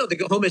 they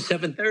go home at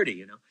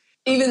 7:30,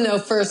 Even though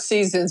first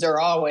seasons are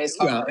always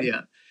hard. Well,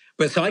 yeah.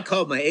 But so I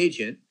called my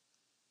agent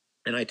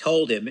and I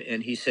told him,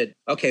 and he said,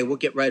 "Okay, we'll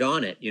get right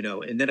on it,"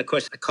 And then, of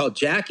course, I called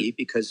Jackie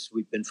because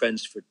we've been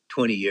friends for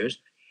 20 years.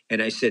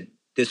 And I said,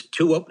 "There's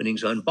 2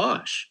 openings on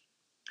Bosch,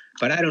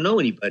 but I don't know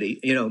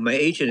anybody. My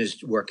agent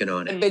is working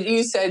on it." But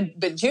you said,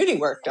 but Judy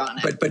worked on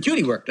it. But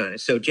Judy worked on it.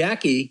 So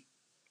Jackie,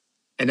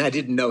 and I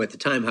didn't know at the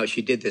time how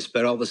she did this,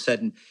 but all of a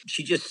sudden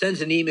she just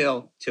sends an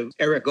email to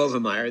Eric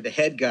Overmeyer, the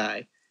head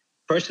guy,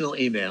 personal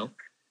email.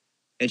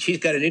 And she's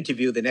got an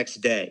interview the next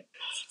day.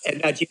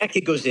 And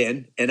Jackie goes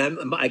in, and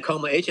I call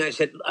my agent. I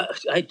said,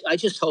 I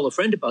just told a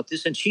friend about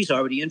this, and she's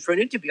already in for an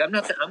interview. I'm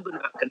not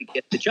going to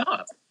get the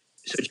job.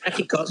 So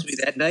Jackie calls me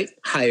that night,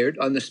 hired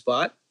on the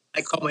spot.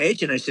 I called my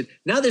agent. I said,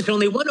 now there's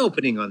only 1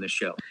 opening on the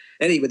show.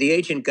 Anyway, the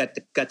agent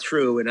got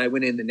through, and I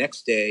went in the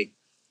next day,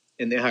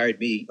 and they hired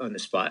me on the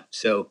spot.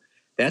 So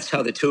that's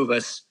how the 2 of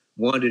us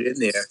wandered in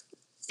there.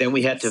 Then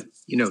we had to,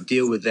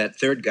 deal with that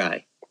 3rd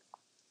guy,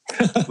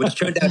 which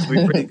turned out to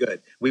be pretty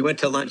good. We went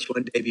to lunch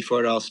one day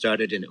before it all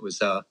started, and it was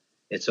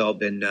it's all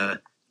been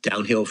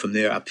downhill from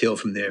there, uphill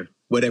from there,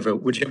 whichever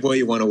way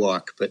you want to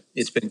walk. But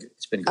it's been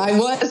good. I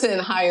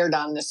wasn't hired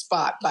on the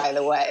spot, by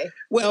the way.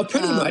 Well,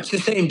 pretty much the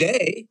same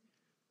day.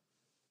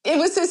 It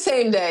was the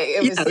same day.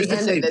 It was the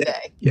end of the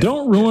day. Yeah.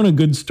 Don't ruin a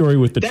good story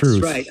with the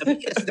truth. That's right.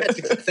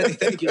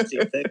 Thank you,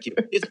 Steve. Thank you.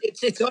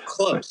 It's all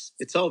close.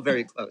 It's all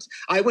very close.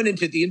 I went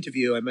into the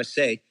interview, I must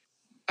say.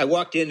 I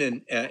walked in,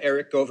 and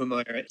Eric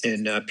Overmeyer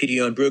and Peter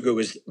Jan Brugger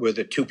were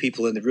the 2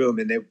 people in the room,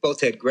 and they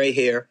both had gray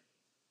hair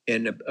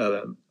and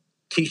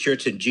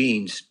T-shirts and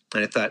jeans.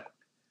 And I thought,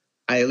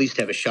 I at least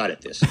have a shot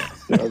at this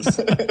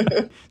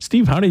now.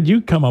 Steve, how did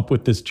you come up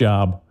with this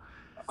job?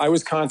 I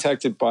was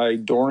contacted by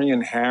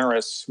Dorian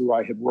Harris, who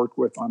I had worked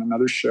with on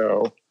another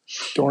show.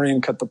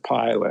 Dorian cut the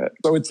pilot.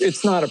 So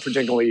it's not a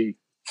particularly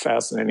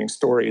fascinating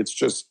story. It's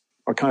just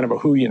a kind of a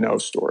who you know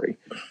story.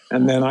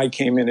 And then I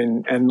came in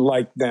and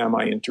like them,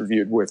 I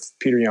interviewed with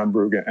Peter Jan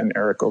Brugge and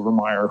Eric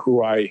Overmyer,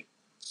 who I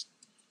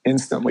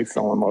instantly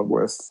fell in love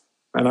with.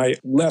 And I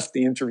left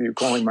the interview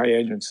calling my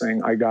agent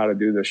saying, I got to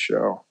do this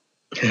show.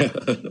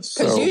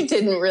 Because you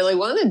didn't really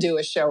want to do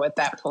a show at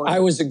that point. I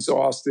was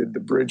exhausted. The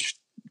bridge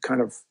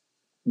kind of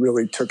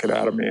really took it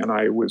out of me, and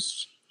I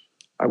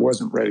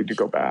wasn't ready to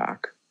go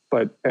back.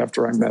 But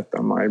after I met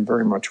them, I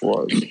very much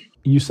was.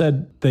 You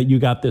said that you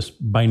got this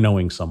by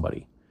knowing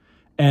somebody.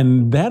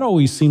 And that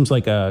always seems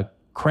like a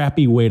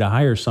crappy way to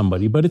hire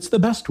somebody, but it's the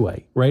best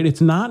way, right?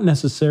 It's not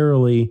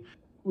necessarily,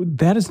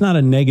 that is not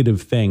a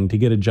negative thing to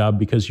get a job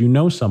because you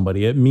know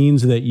somebody. It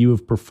means that you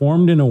have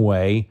performed in a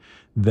way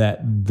that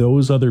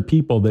those other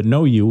people that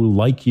know you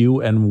like you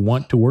and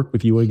want to work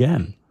with you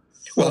again.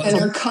 Well, and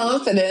are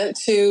confident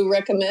to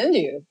recommend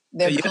you.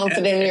 They're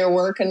confident in your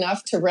work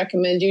enough to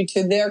recommend you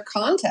to their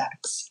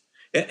contacts.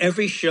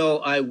 Every show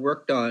I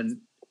worked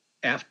on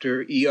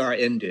after ER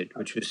ended,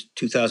 which was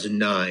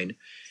 2009,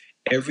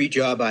 every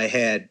job I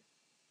had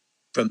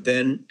from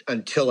then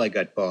until I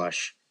got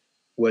Bosch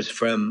was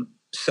from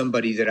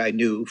somebody that I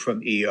knew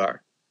from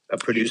ER, a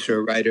producer,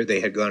 a writer. They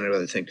had gone on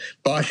other things.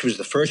 Bosch was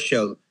the first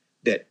show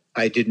that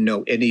I didn't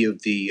know any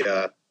of the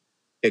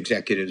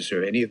executives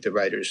or any of the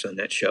writers on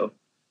that show.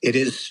 It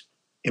is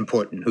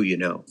important who you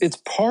know. It's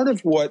part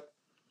of what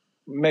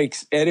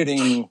makes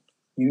editing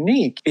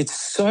unique. It's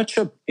such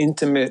an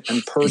intimate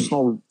and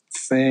personal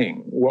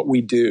thing, what we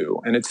do,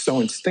 and it's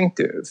so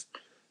instinctive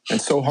and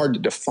so hard to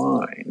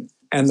define.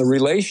 And the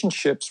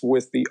relationships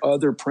with the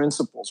other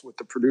principals, with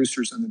the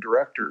producers and the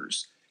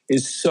directors,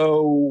 is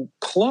so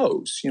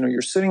close. You know,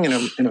 you're sitting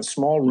in a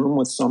small room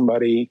with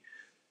somebody,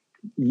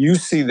 you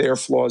see their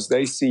flaws,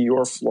 they see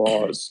your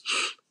flaws.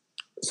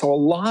 So a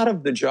lot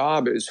of the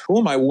job is, who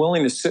am I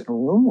willing to sit in a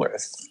room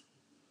with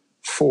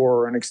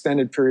for an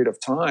extended period of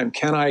time?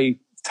 Can I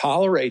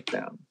tolerate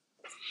them?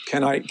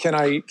 Can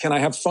I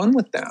have fun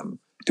with them?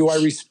 Do I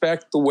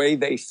respect the way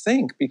they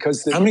think?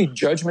 Because how many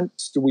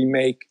judgments do we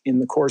make in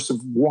the course of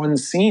one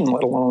scene,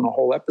 let alone a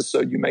whole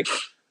episode? You make,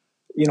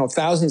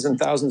 thousands and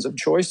thousands of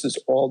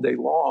choices all day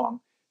long,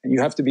 and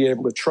you have to be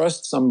able to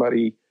trust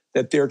somebody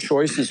that their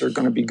choices are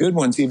going to be good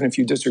ones, even if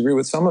you disagree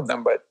with some of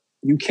them. But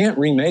you can't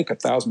remake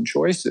 1,000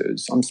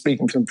 choices. I'm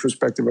speaking from the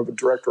perspective of a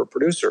director or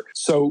producer.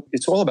 So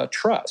it's all about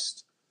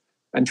trust.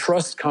 And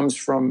trust comes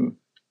from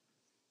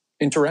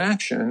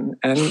interaction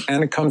and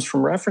it comes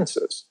from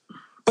references.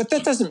 But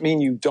that doesn't mean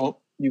you don't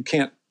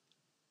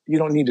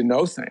need to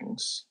know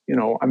things.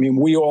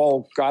 We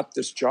all got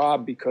this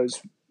job because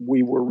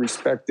we were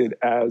respected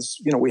as,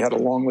 we had a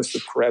long list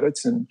of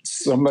credits and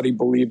somebody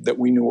believed that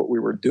we knew what we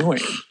were doing.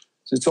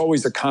 So it's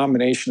always a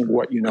combination of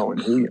what you know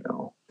and who you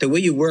know. The way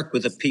you work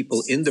with the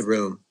people in the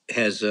room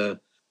has a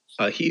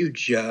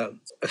huge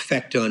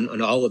effect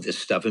on all of this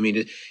stuff.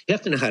 You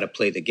have to know how to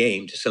play the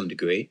game to some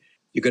degree.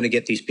 You're going to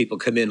get these people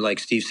come in, like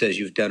Steve says,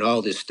 you've done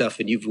all this stuff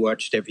and you've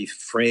watched every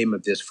frame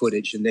of this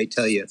footage and they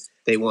tell you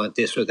they want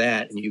this or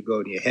that. And you go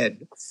in your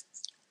head,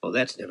 well,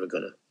 that's never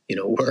going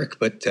to, work.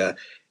 But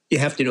you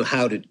have to know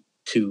how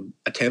to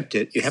attempt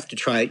it. You have to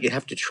try it. You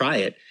have to try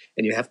it.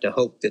 And you have to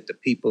hope that the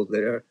people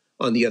that are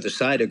on the other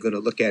side are going to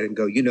look at it and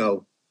go,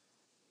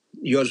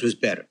 yours was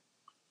better.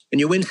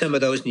 And you win some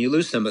of those and you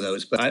lose some of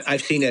those. But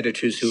I've seen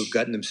editors who have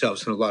gotten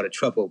themselves in a lot of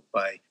trouble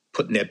by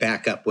putting their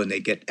back up when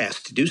they get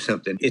asked to do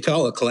something. It's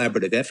all a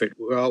collaborative effort.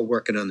 We're all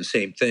working on the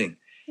same thing.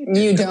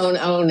 You don't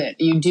own it.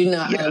 You do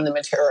not own the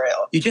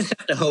material. You just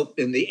have to hope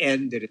in the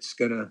end that it's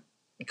going to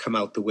come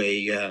out the way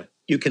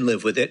you can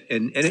live with it.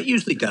 And it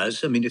usually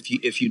does.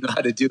 If you know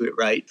how to do it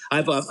right.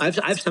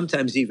 I've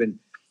sometimes even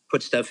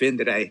put stuff in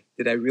that I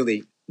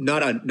really,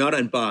 not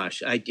on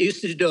Bosch. I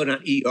used to do it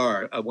on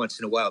ER once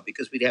in a while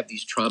because we'd have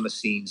these trauma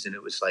scenes and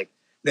it was like,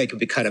 they could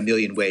be cut a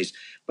million ways.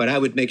 But I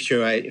would make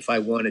sure if I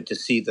wanted to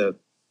see the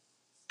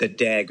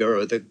dagger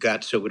or the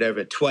guts or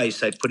whatever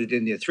twice, I'd put it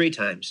in there 3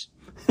 times,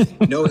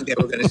 knowing they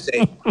were going to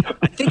say,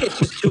 I think it's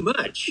just too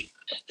much.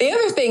 The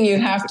other thing you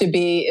have to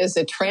be is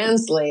a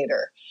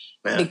translator,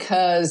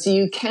 because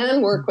you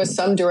can work with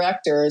some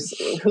directors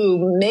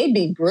who may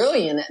be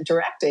brilliant at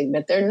directing,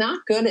 but they're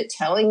not good at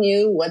telling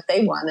you what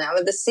they want out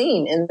of the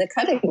scene in the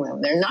cutting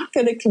room. They're not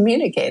good at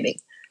communicating.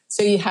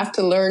 So you have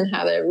to learn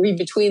how to read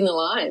between the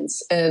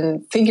lines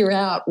and figure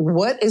out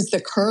what is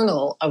the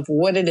kernel of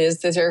what it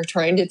is that they're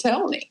trying to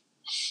tell me.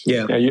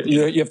 Yeah,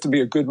 you have to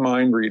be a good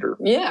mind reader.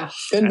 Yeah,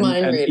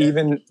 mind reader.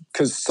 Even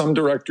because some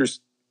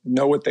directors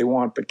know what they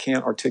want but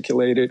can't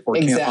articulate it or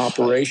can't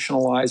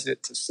operationalize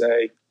it to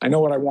say, I know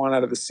what I want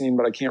out of the scene,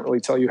 but I can't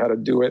really tell you how to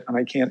do it, and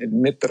I can't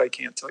admit that I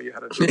can't tell you how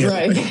to do it.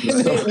 Right.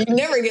 So, you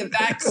never get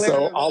that clear.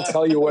 So I'll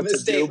tell you what to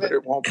do, but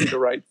it won't be the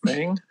right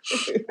thing.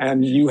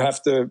 And you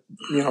have to,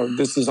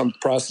 this is a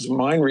process of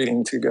mind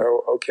reading to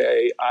go,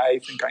 okay, I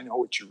think I know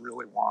what you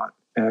really want,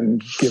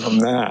 and give them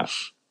that.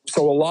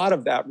 So a lot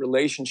of that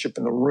relationship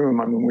in the room,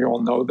 I mean, we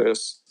all know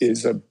this,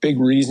 is a big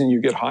reason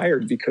you get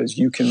hired, because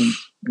you can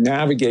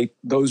navigate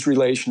those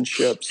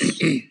relationships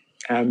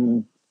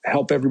and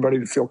help everybody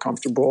to feel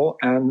comfortable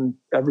and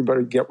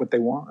everybody get what they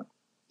want.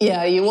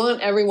 Yeah, you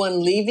want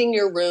everyone leaving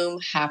your room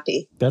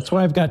happy. That's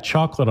why I've got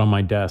chocolate on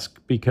my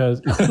desk,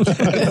 because...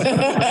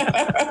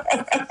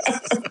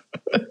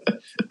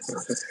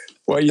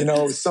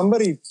 Well,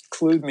 somebody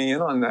clued me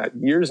in on that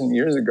years and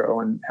years ago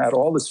and had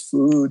all this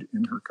food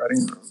in her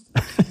cutting room.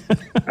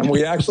 And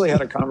we actually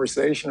had a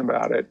conversation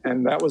about it,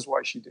 and that was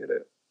why she did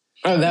it.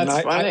 Oh,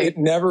 that's funny. It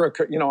never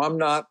occurred,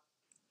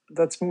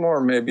 that's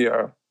more maybe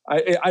it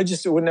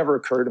would never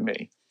occur to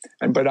me.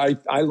 But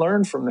I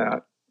learned from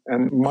that,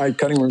 and my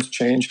cutting rooms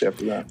changed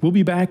after that. We'll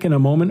be back in a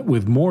moment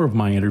with more of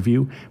my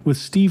interview with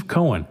Steve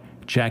Cohen,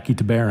 Jackie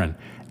Tabarin,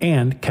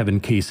 and Kevin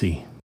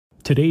Casey.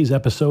 Today's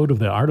episode of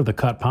the Art of the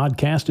Cut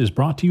podcast is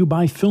brought to you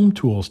by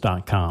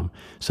FilmTools.com.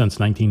 Since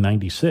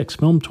 1996,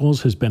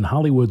 FilmTools has been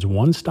Hollywood's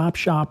one-stop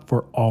shop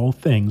for all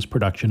things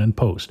production and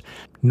post.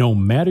 No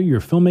matter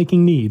your filmmaking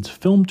needs,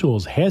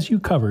 FilmTools has you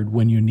covered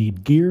when you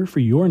need gear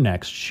for your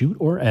next shoot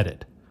or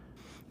edit.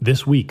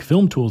 This week,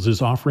 FilmTools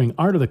is offering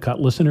Art of the Cut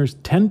listeners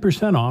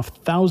 10% off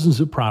thousands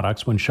of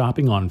products when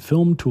shopping on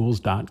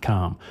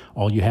FilmTools.com.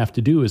 All you have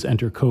to do is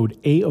enter code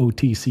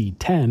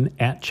AOTC10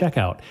 at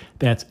checkout.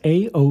 That's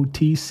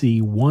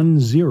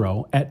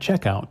AOTC10 at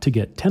checkout to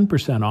get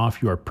 10%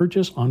 off your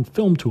purchase on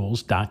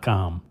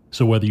FilmTools.com.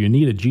 So whether you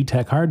need a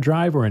G-Tech hard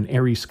drive or an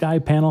Airy Sky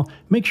panel,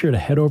 make sure to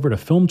head over to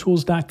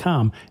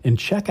FilmTools.com and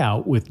check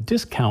out with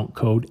discount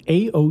code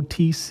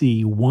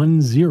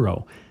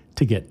AOTC10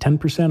 to get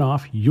 10%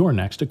 off your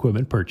next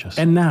equipment purchase.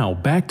 And now,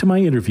 back to my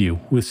interview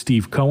with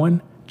Steve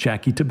Cohen,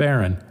 Jackie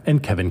Tabarin,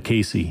 and Kevin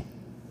Casey.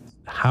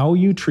 How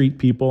you treat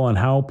people and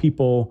how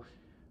people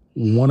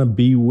want to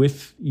be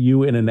with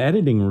you in an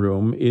editing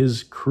room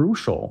is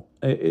crucial.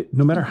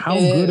 No matter how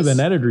good of an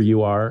editor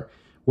you are,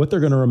 what they're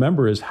going to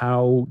remember is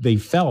how they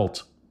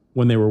felt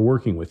when they were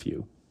working with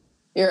you.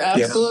 You're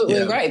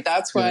absolutely right.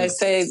 That's why I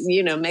say,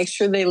 make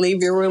sure they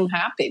leave your room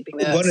happy.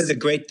 One of the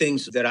great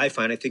things that I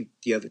find, I think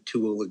the other two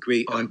will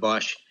agree on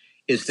Bosch,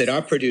 is that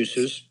our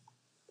producers,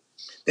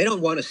 they don't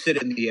want to sit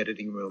in the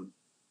editing room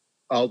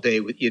all day.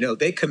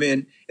 They come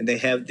in and they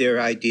have their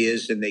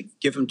ideas and they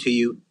give them to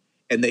you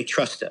and they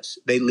trust us.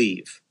 They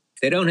leave.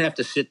 They don't have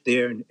to sit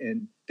there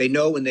and they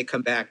know when they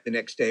come back the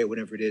next day or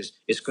whatever it is,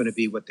 it's going to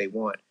be what they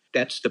want.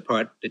 That's the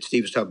part that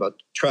Steve was talking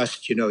about.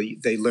 Trust,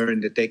 they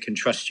learn that they can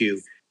trust you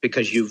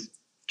because you've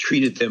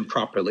treated them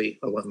properly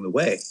along the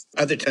way.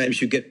 Other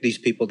times you get these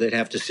people that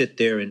have to sit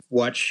there and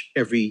watch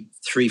every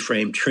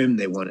 3-frame trim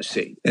they want to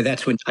see. And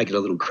that's when I get a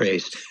little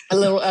crazed. A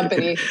little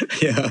uppity.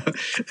 Yeah.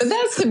 But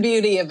that's the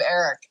beauty of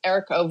Eric.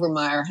 Eric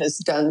Overmeyer has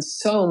done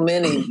so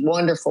many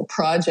wonderful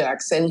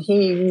projects, and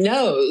he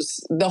knows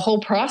the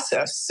whole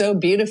process so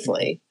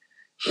beautifully.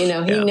 He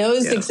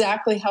knows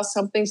exactly how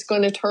something's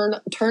going to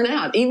turn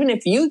out. Even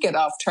if you get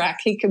off track,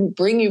 he can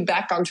bring you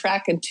back on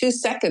track in 2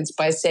 seconds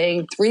by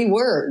saying 3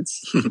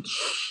 words.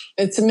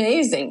 It's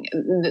amazing.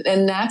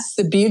 And that's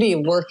the beauty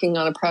of working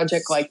on a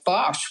project like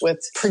Bosch with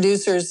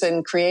producers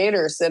and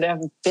creators that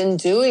have been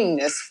doing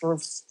this for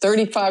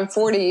 35,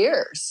 40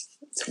 years.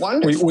 It's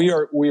wonderful.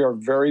 We are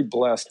very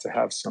blessed to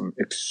have some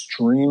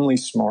extremely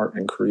smart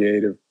and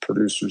creative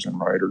producers and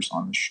writers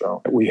on the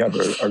show. We have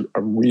a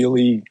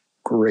really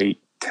great,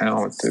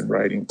 talented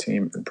writing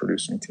team and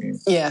producing team.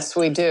 Yes,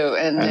 we do,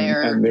 and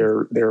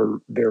they're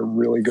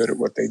really good at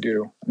what they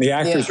do. The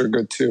actors are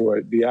good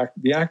too.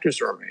 The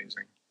actors are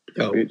amazing.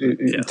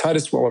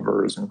 Titus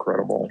Welliver is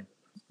incredible.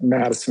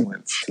 Madison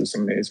Lynch is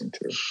amazing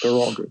too. They're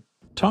all good.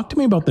 Talk to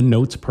me about the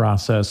notes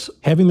process,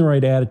 having the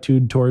right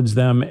attitude towards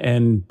them,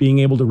 and being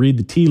able to read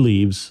the tea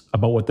leaves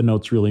about what the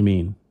notes really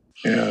mean.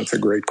 Yeah, that's a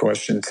great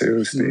question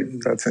too,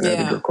 Steve. That's an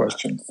editor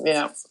question.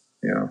 Yeah.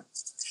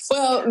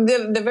 Well,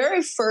 the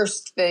very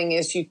first thing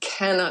is you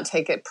cannot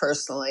take it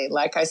personally.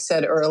 Like I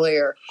said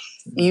earlier,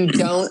 you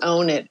don't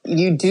own it.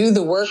 You do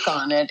the work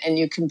on it, and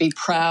you can be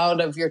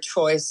proud of your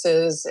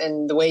choices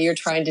and the way you're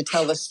trying to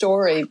tell the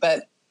story.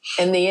 But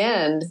in the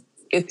end,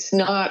 it's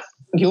not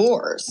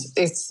yours.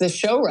 It's the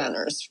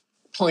showrunner's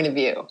point of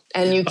view.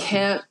 And you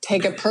can't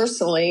take it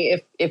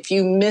personally if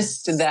you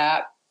missed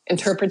that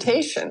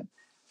interpretation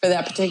for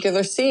that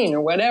particular scene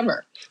or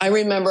whatever. I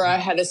remember I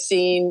had a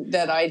scene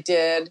that I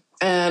did,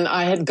 and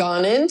I had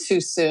gone in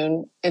too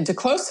soon into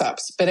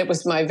close-ups, but it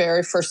was my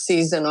very first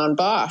season on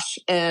Bosch,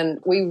 and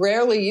we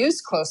rarely use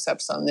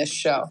close-ups on this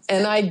show.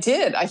 And I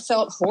did. I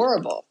felt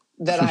horrible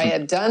that I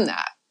had done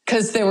that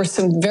because there were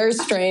some very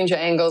strange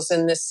angles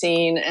in this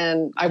scene,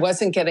 and I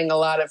wasn't getting a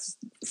lot of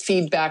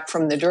feedback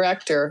from the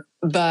director.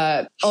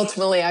 But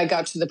ultimately, I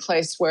got to the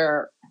place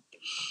where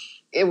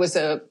it was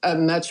a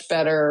much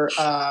better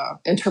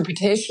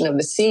interpretation of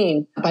the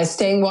scene by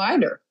staying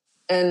wider.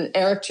 And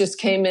Eric just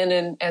came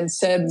in and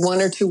said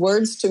 1 or 2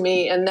 words to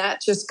me, and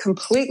that just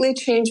completely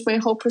changed my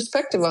whole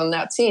perspective on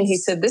that scene. He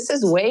said, this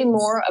is way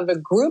more of a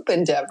group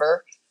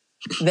endeavor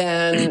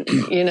than,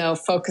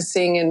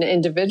 focusing and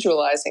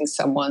individualizing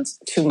someone's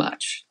too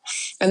much.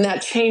 And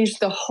that changed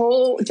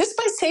just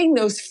by saying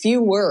those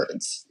few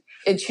words,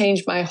 it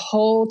changed my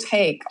whole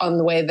take on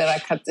the way that I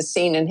cut the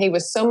scene. And he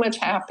was so much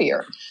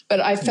happier. But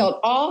I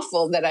felt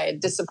awful that I had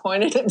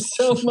disappointed him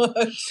so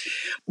much.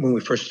 When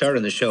we first started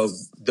on the show,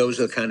 those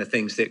are the kind of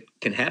things that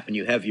can happen.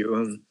 You have your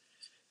own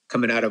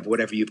coming out of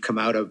whatever you've come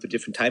out of, a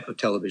different type of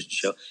television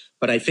show.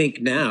 But I think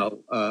now,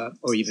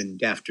 or even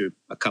after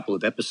a couple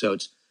of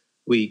episodes,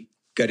 we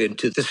got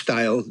into the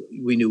style.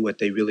 We knew what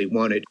they really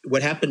wanted.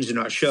 What happens in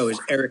our show is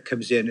Eric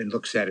comes in and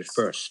looks at it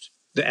first.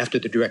 After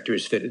the director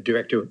is fit, the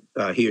director,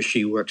 he or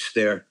she works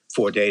there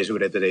 4 days or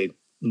whatever they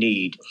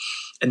need.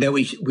 And then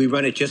we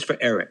run it just for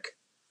Eric.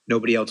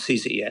 Nobody else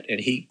sees it yet. And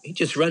he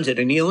just runs it.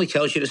 And he only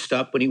tells you to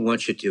stop when he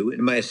wants you to.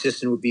 And my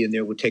assistant would be in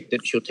there,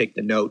 she'll take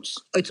the notes.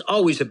 It's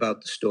always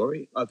about the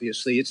story,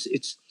 obviously.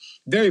 It's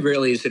very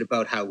rarely is it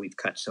about how we've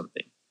cut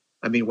something.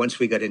 I mean, once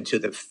we got into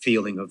the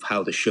feeling of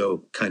how the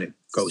show kind of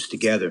goes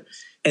together.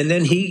 And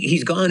then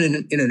he's gone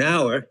in an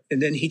hour,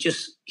 and then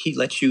he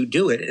lets you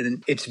do it.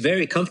 And it's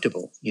very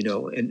comfortable,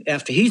 And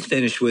after he's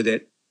finished with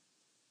it,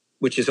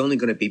 which is only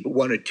going to be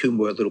one or two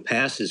more little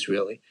passes,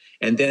 really.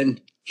 And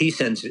then we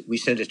send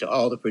it to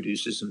all the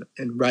producers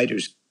and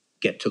writers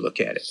get to look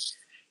at it.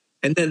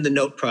 And then the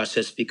note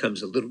process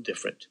becomes a little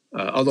different,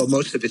 although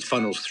most of it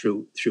funnels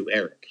through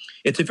Eric.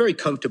 It's a very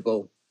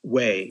comfortable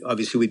way.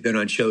 Obviously, we've been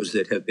on shows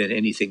that have been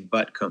anything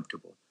but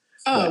comfortable.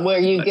 Oh, where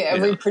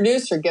every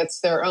producer gets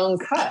their own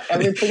cut.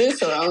 Every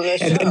producer on the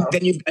show. And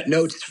then you've got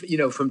notes,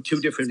 from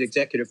two different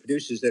executive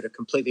producers that are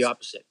completely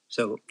opposite.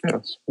 So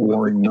it's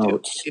warring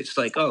notes. It's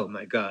like, oh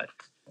my God.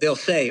 They'll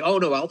say, oh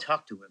no, I'll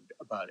talk to him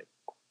about it.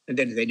 And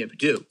then they never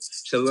do.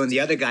 So when the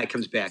other guy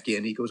comes back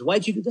in, he goes,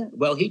 why'd you do that?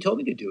 Well, he told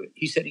me to do it.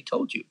 He said he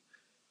told you.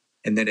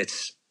 And then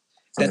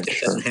that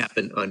doesn't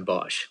happen on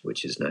Bosch,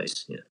 which is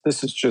nice. Yeah.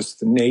 This is just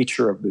the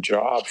nature of the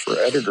job for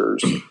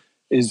editors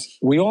is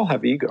we all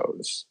have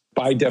egos.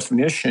 By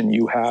definition,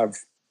 you have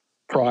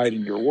pride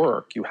in your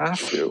work. You have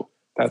to.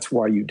 That's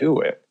why you do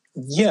it.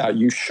 Yeah,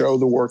 you show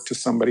the work to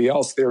somebody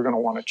else. They're going to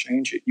want to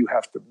change it. You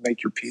have to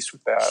make your peace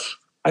with that.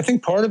 I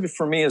think part of it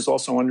for me is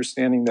also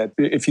understanding that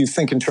if you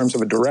think in terms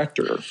of a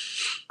director,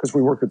 because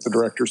we work with the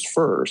directors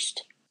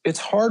first, it's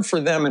hard for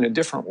them in a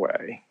different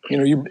way.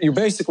 You're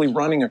basically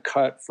running a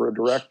cut for a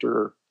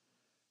director,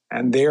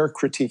 and they're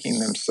critiquing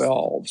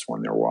themselves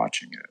when they're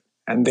watching it.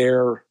 And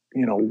they're,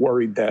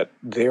 worried that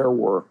their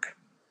work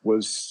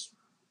was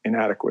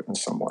inadequate in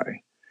some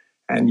way.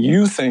 And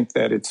you think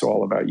that it's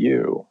all about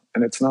you,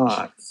 and it's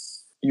not.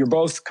 You're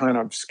both kind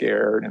of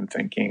scared and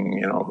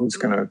thinking, who's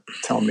going to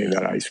tell me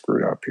that I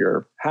screwed up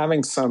here?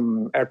 Having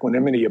some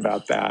equanimity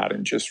about that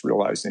and just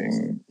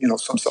realizing,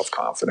 some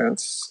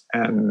self-confidence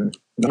and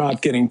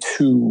not getting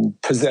too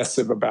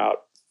possessive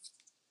about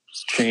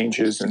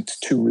changes and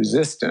too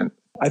resistant.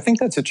 I think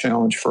that's a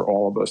challenge for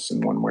all of us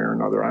in one way or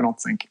another. I don't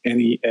think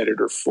any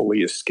editor fully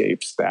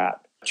escapes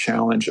that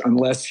challenge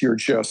unless you're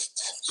just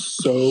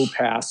so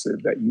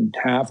passive that you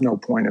have no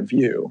point of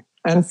view.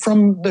 And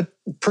from the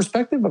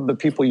perspective of the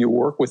people you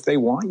work with, they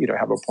want you to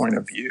have a point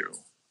of view.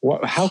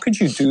 How could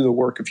you do the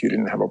work if you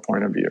didn't have a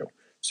point of view?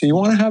 So you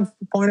want to have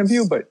a point of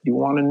view, but you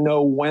want to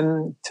know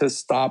when to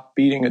stop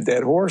beating a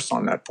dead horse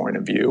on that point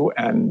of view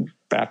and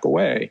back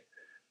away.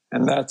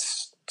 And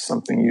that's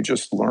something you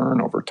just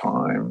learn over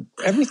time.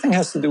 Everything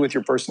has to do with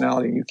your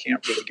personality. You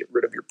can't really get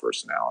rid of your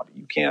personality.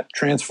 You can't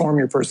transform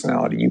your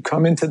personality. You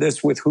come into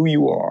this with who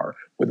you are,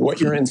 with what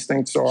your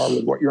instincts are,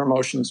 with what your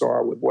emotions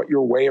are, with what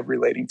your way of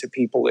relating to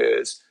people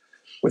is,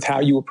 with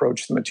how you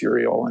approach the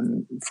material.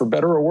 And for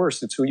better or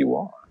worse, it's who you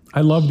are.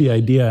 I love the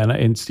idea.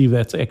 And Steve,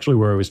 that's actually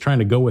where I was trying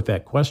to go with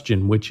that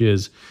question, which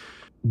is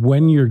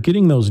when you're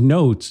getting those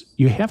notes,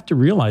 you have to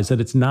realize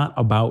that it's not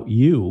about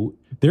you.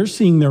 They're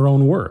seeing their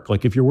own work.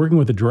 Like if you're working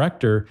with a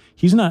director,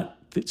 he's not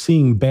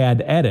seeing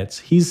bad edits.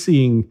 He's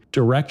seeing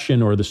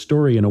direction or the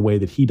story in a way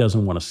that he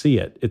doesn't want to see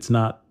it. It's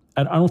not,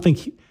 I don't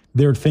think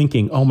they're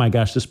thinking, oh my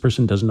gosh, this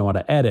person doesn't know how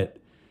to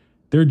edit.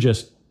 They're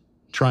just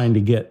trying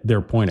to get their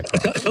point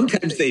across.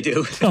 Sometimes they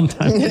do.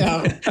 Sometimes.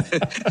 Yeah.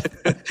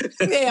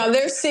 Yeah,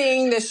 they're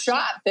seeing the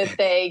shot that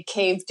they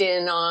caved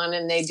in on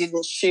and they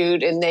didn't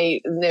shoot, and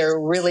they're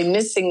really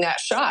missing that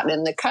shot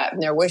in the cut,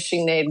 and they're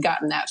wishing they had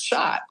gotten that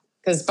shot.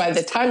 Because by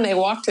the time they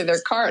walk to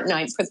their car at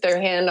night, put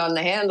their hand on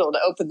the handle to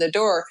open the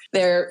door,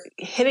 they're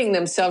hitting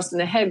themselves in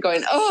the head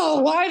going,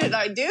 oh, why did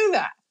I do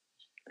that?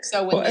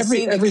 So when you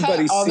see the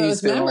cut, all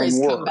those memories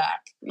come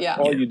back. Yeah.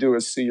 All you do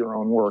is see your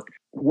own work.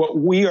 What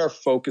we are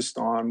focused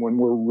on when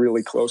we're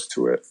really close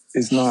to it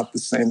is not the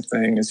same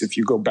thing as if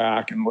you go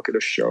back and look at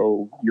a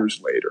show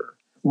years later.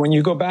 When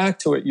you go back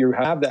to it, you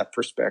have that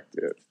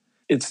perspective.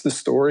 It's the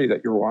story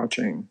that you're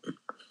watching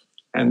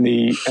and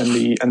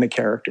the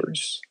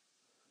characters.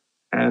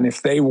 And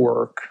if they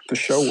work, the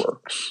show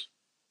works.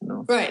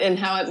 Right, and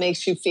how it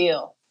makes you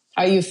feel.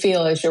 How you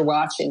feel as you're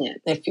watching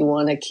it, if you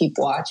want to keep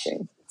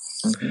watching.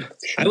 Mm-hmm.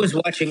 I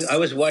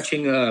was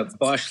watching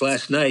Bosch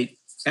last night.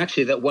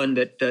 Actually, that one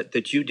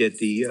that you did,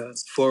 the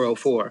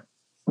 404.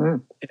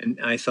 And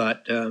I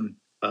thought,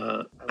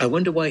 I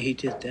wonder why he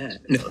did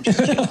that. No, I'm just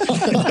kidding.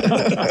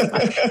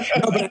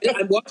 No,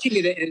 but I'm watching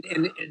it,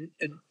 and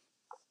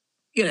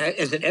you know,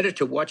 as an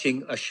editor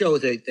watching a show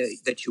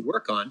that you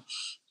work on,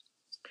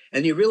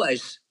 and you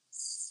realize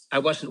I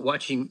wasn't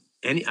watching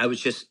any. I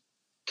was just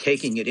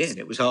taking it in.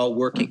 It was all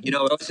working. You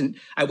know,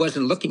 I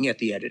wasn't looking at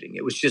the editing.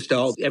 It was just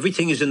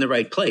everything is in the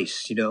right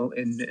place. You know,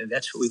 and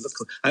that's what we look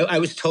for. I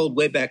was told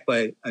way back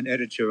by an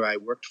editor I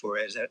worked for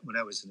when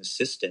I was an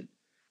assistant.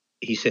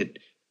 He said,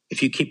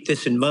 if you keep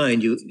this in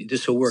mind,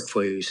 this will work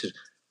for you. He says,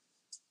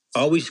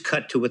 always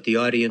cut to what the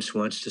audience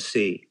wants to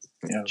see,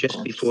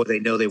 just before they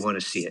know they want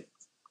to see it.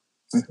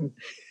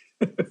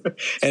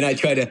 And I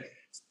try to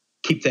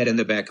keep that in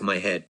the back of my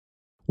head.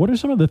 What are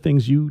some of the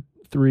things you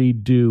three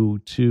do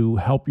to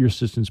help your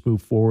assistants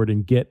move forward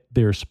and get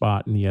their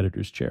spot in the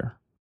editor's chair?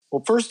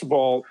 Well, first of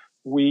all,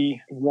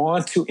 we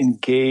want to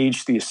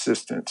engage the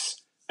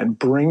assistants and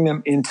bring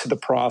them into the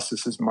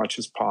process as much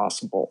as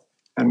possible.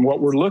 And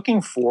what we're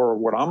looking for, or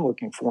what I'm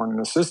looking for in an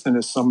assistant,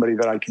 is somebody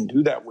that I can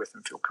do that with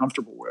and feel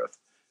comfortable with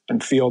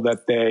and feel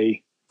that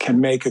they can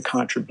make a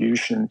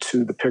contribution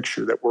to the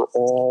picture, that we're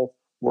all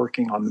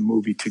working on the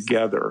movie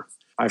together.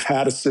 I've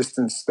had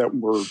assistants that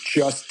were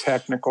just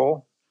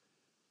technical.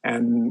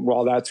 And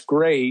while that's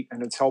great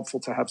and it's helpful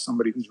to have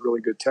somebody who's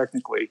really good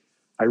technically,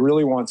 I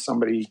really want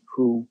somebody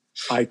who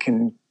I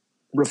can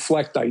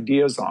reflect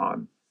ideas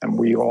on. And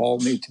we all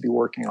need to be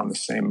working on the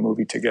same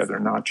movie together,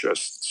 not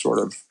just sort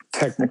of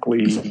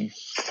technically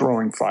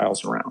throwing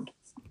files around.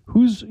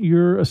 Who's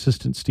your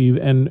assistant, Steve?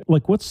 And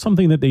what's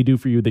something that they do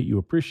for you that you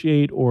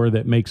appreciate or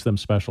that makes them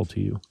special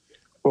to you?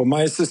 Well,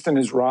 my assistant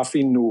is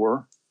Rafi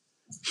Noor,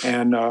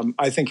 and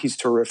I think he's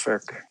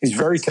terrific. He's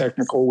very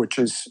technical, which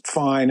is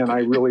fine, and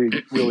I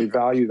really, really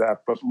value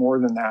that. But more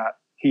than that,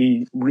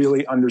 he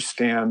really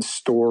understands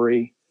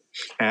story,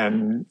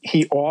 and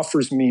he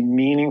offers me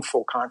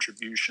meaningful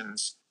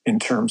contributions in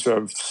terms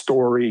of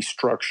story,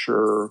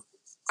 structure,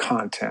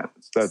 content.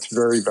 That's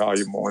very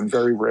valuable and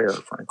very rare,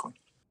 frankly.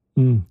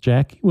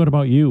 Jackie, what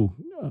about you?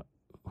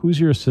 Who's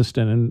your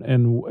assistant,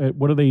 and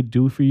what do they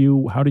do for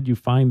you? How did you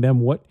find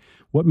them? What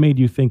made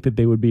you think that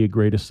they would be a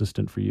great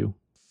assistant for you?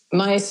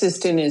 My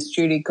assistant is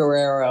Judy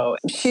Guerrero.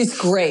 She's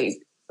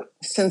great.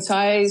 Since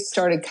I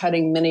started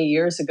cutting many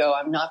years ago,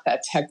 I'm not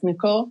that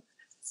technical,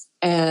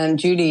 and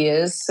Judy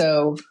is.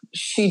 So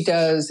she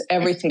does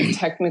everything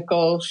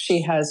technical.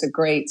 She has a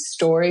great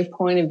story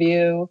point of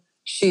view.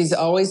 She's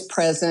always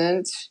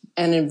present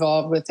and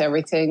involved with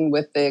everything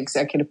with the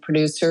executive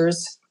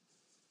producers.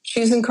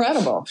 She's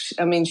incredible.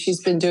 I mean,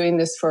 she's been doing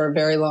this for a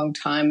very long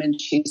time, and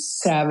she's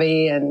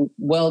savvy and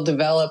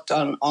well-developed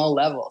on all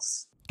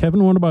levels.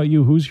 Kevin, what about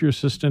you? Who's your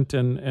assistant?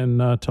 And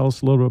tell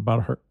us a little bit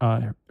about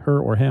her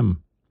or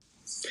him.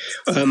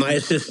 My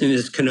assistant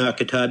is Kanar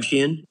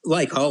Katabjian.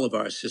 Like all of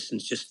our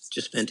assistants,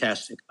 just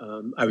fantastic.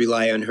 I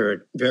rely on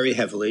her very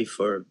heavily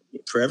for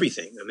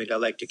everything. I mean, I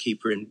like to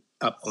keep her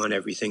up on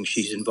everything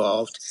she's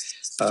involved.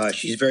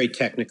 She's very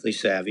technically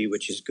savvy,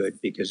 which is good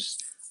because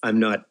I'm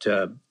not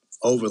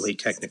overly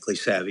technically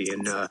savvy,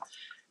 and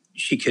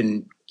she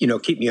can,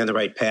 keep me on the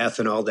right path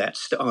and all that,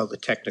 all the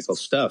technical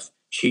stuff.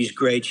 She's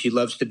great. She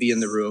loves to be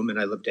in the room, and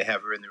I love to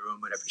have her in the room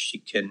whenever she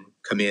can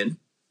come in.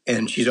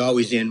 And she's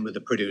always in with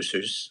the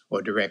producers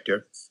or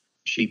director.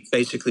 She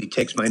basically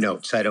takes my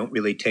notes. I don't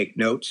really take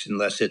notes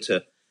unless it's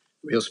a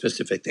real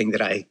specific thing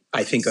that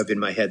I think of in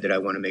my head that I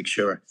want to make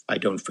sure I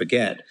don't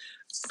forget.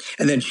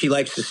 And then she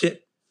likes to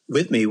sit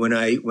with me when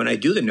I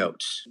do the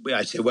notes.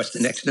 I say, what's the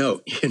next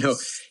note?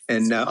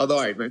 And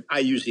although I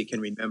usually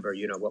can remember,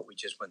 what we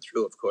just went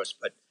through, of course,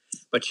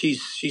 but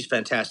she's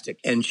fantastic.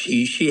 And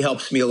she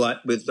helps me a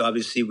lot with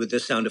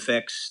the sound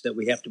effects that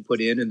we have to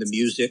put in and the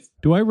music.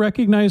 Do I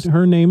recognize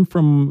her name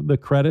from the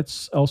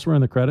credits, elsewhere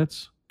in the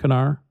credits,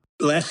 Kanar?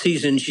 Last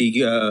season,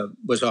 she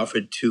was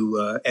offered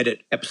to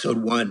edit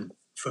episode 1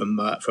 from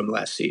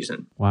last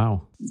season.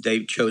 Wow.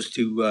 They chose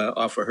to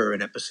offer her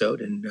an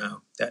episode, and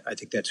I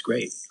think that's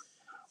great.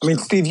 I mean,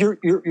 Steve,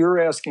 you're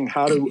asking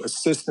how do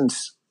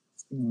assistants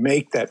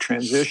make that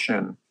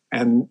transition?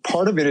 And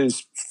part of it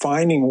is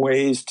finding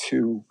ways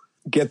to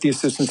get the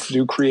assistants to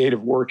do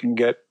creative work and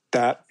get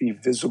that be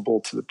visible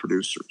to the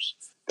producers.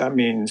 That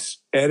means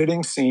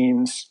editing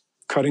scenes,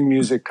 cutting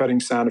music, cutting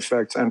sound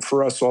effects, and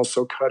for us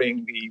also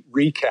cutting the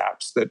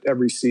recaps, that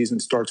every season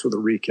starts with a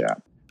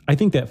recap. I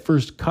think that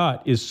first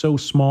cut is so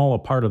small a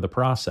part of the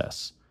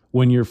process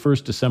when you're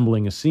first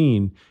assembling a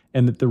scene,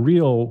 and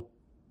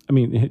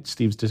that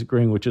Steve's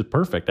disagreeing, which is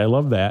perfect. I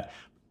love that.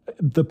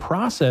 The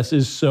process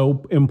is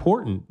so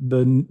important.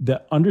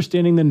 The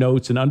understanding the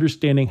notes and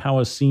understanding how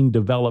a scene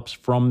develops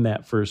from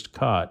that first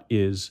cut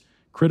is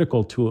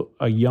critical to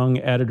a young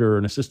editor,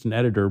 an assistant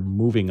editor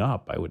moving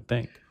up, I would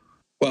think.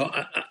 Well,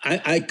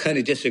 I kind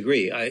of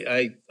disagree.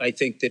 I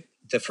think that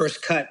the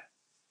first cut,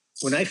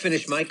 when I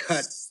finish my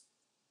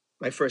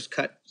first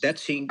cut, that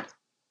scene,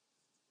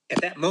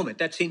 at that moment,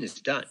 that scene is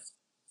done.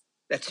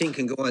 That scene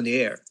can go on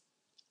the air.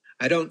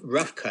 I don't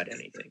rough cut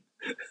anything.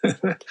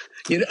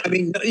 You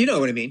know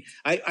what I mean?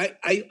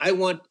 I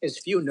want as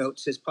few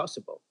notes as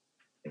possible.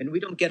 And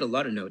we don't get a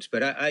lot of notes,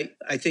 but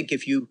I think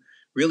if you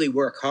really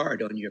work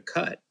hard on your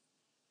cut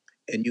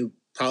and you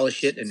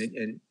polish it,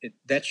 and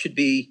that should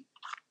be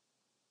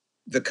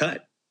the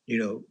cut.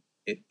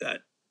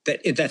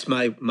 That's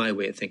my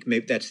way of thinking.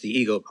 Maybe that's the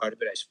ego part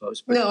of it, I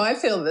suppose. But no, I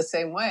feel the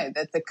same way,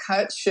 that the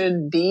cut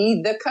should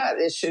be the cut.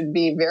 It should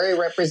be very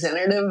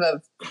representative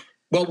of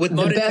with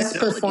the best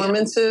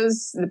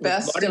performances, the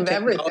best of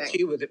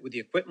everything. With the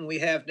equipment we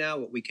have now,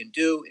 what we can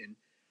do, and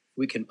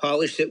we can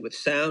polish it with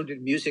sound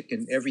and music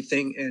and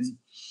everything. And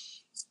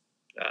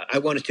I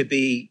want it to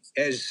be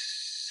as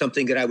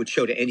something that I would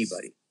show to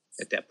anybody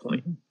at that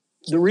point.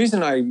 The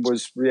reason I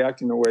was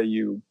reacting the way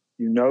you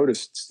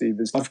noticed, Steve,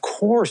 is of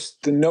course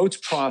the notes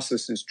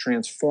process is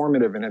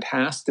transformative, and it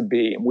has to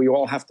be, and we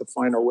all have to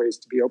find our ways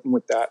to be open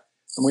with that.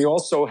 And we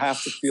also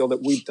have to feel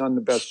that we've done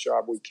the best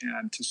job we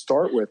can to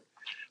start with.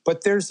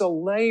 But there's a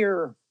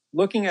layer,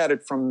 looking at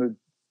it from the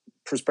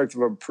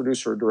perspective of a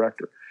producer or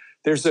director,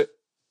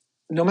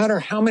 no matter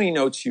how many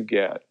notes you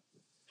get,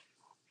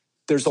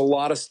 there's a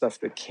lot of stuff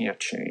that can't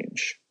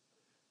change.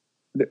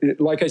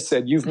 Like I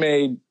said, you've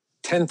made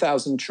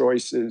 10,000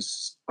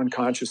 choices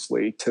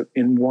unconsciously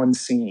in one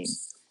scene.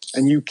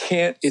 And you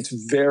can't, it's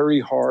very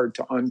hard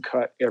to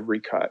uncut every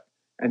cut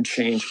and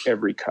change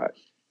every cut.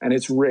 And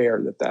it's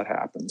rare that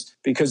happens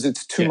because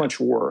it's too much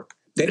work.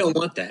 They don't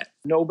want that.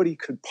 Nobody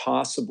could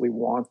possibly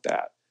want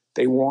that.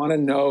 They want to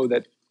know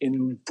that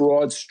in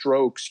broad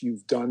strokes,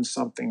 you've done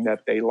something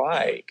that they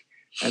like.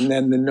 And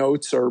then the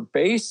notes are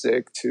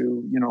basic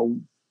to,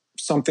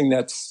 something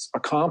that's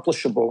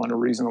accomplishable in a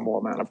reasonable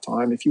amount of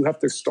time. If you have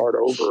to start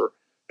over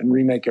and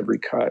remake every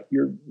cut,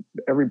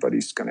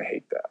 everybody's going to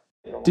hate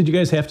that. Did you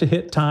guys have to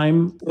hit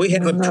time? We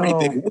have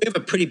a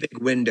pretty big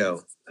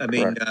window. I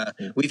mean,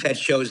 we've had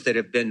shows that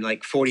have been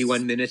like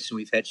 41 minutes, and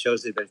we've had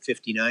shows that have been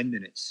 59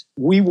 minutes.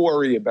 We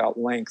worry about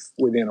length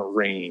within a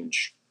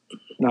range,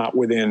 not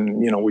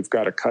within, we've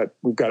got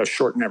to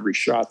shorten every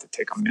shot to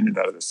take a minute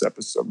out of this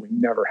episode. We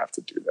never have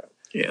to do that.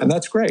 Yeah. And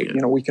that's great.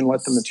 Yeah. We can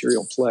let the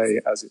material play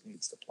as it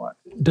needs to play.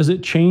 Does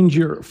it change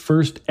your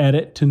first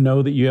edit to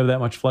know that you have that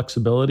much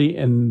flexibility?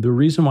 And the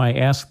reason why I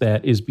ask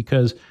that is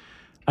because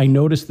I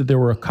noticed that there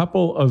were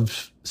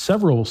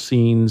several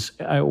scenes.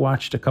 I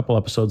watched a couple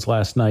episodes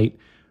last night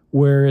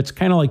where it's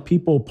kind of like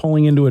people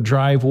pulling into a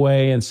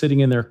driveway and sitting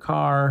in their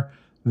car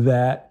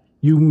that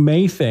you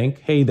may think,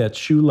 hey, that's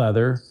shoe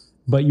leather,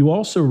 but you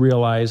also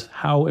realize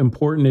how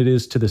important it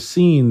is to the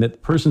scene that the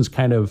person's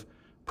kind of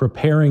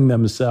preparing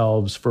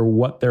themselves for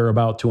what they're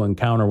about to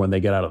encounter when they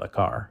get out of the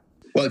car.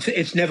 Well,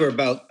 it's never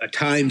about a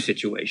time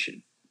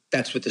situation.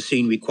 That's what the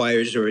scene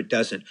requires, or it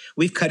doesn't.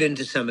 We've cut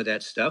into some of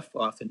that stuff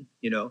often,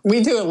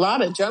 We do a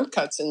lot of jump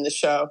cuts in the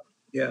show.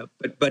 Yeah,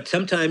 but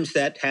sometimes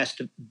that has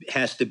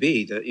to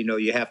be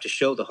you have to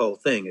show the whole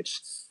thing.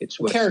 It's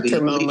what's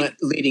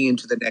leading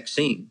into the next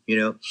scene,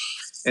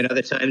 And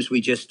other times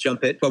we just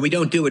jump it, but we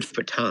don't do it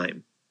for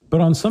time. But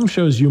on some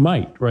shows you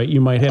might, right?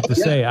 You might have to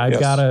say, I've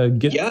got to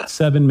get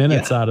 7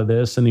 minutes out of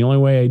this. And the only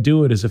way I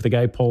do it is if the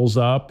guy pulls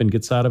up and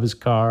gets out of his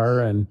car.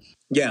 And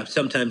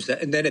sometimes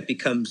that, and then it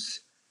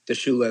becomes the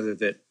shoe leather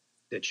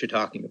that you're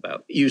talking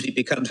about. It usually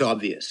becomes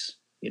obvious,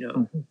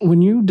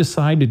 When you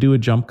decide to do a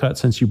jump cut,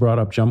 since you brought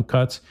up jump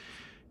cuts,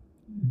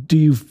 do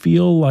you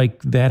feel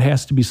like that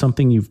has to be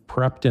something you've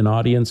prepped an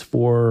audience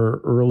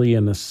for early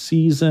in a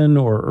season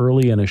or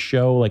early in a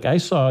show? Like I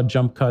saw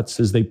jump cuts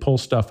as they pull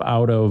stuff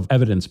out of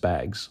evidence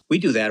bags. We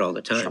do that all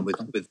the time with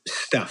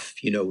stuff,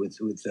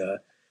 with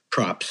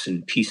props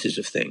and pieces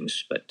of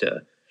things. But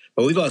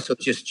we've also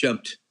just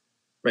jumped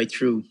right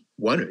through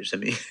oneers. I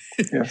mean,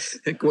 yes.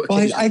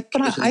 I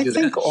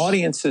think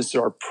audiences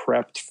are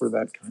prepped for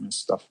that kind of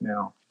stuff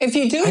now. If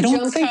you do a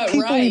jump cut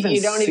right,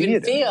 you don't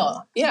even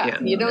feel.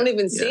 You don't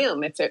even see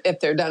them if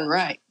they're done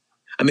right.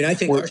 I mean, I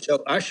think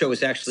our show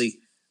is actually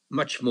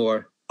much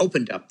more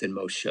opened up than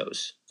most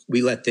shows.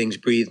 We let things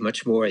breathe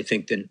much more, I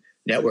think, than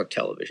network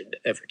television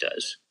ever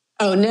does.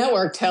 Oh,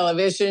 network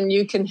television,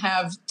 you can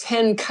have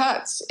 10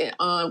 cuts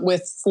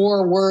with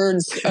 4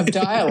 words of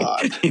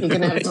dialogue. You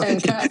can have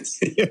 10 cuts.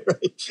 You're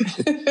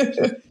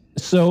right.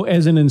 So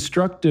as an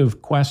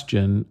instructive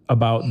question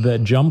about the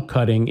jump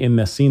cutting in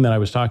the scene that I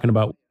was talking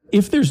about,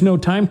 if there's no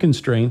time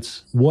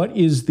constraints, what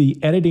is the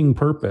editing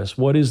purpose?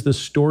 What is the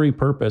story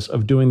purpose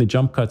of doing the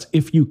jump cuts?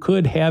 If you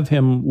could have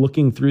him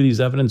looking through these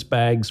evidence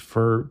bags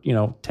for,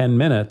 10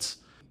 minutes,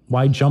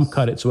 why jump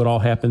cut it so it all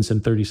happens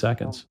in 30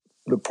 seconds?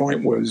 The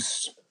point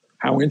was,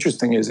 how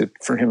interesting is it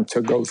for him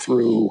to go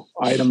through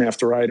item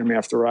after item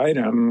after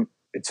item?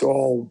 It's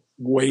all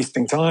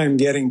wasting time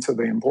getting to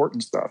the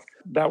important stuff.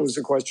 That was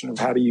the question of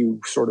how do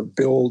you sort of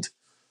build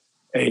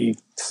a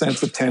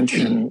sense of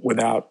tension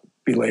without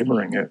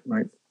belaboring it,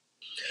 right?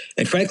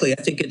 And frankly,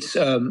 I think it's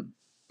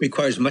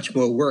requires much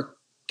more work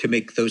to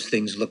make those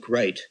things look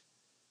right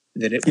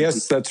than it.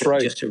 Yes, that's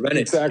right. Just to run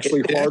it. It's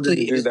actually harder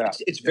to do that.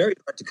 It's very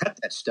hard to cut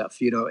that stuff,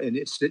 and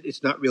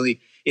it's not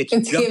really. It's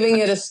giving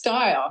it a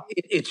style.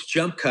 It's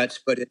jump cuts,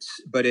 but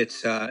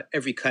it's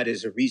every cut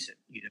is a reason,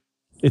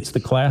 It's the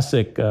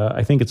classic,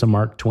 I think it's a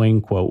Mark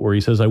Twain quote where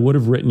he says, I would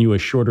have written you a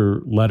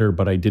shorter letter,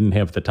 but I didn't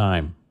have the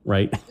time.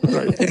 right?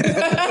 Right.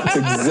 That's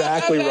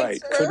exactly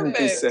right. That's Couldn't be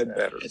perfect. said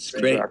better. It's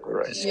great. Exactly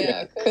right.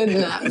 Yeah, could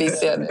not be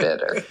said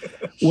better.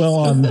 Well,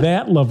 on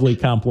that lovely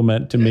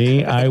compliment to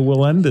me, I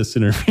will end this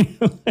interview.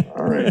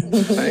 All right.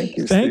 Thank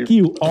you, Thank Steve.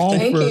 you all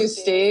Thank you,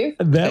 Steve.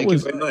 That Thank you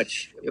very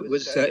much. It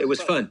was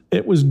fun.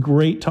 It was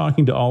great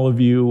talking to all of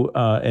you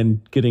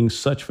and getting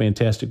such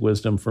fantastic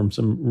wisdom from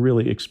some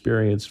really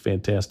experienced,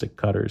 fantastic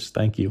cutters.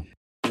 Thank you.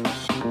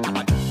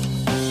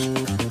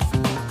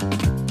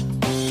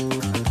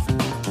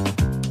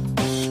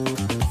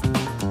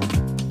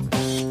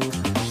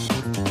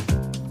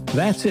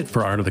 That's it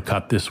for Art of the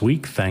Cut this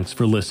week. Thanks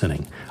for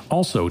listening.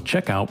 Also,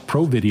 check out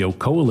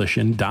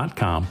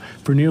ProVideoCoalition.com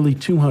for nearly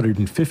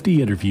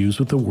 250 interviews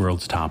with the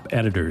world's top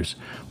editors.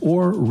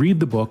 Or read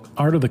the book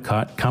Art of the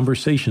Cut,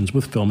 Conversations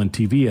with Film and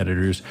TV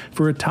Editors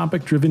for a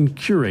topic-driven,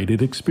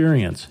 curated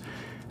experience.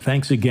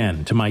 Thanks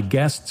again to my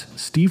guests,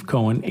 Steve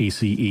Cohen,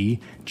 ACE,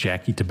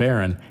 Jackie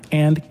Tabarin,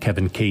 and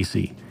Kevin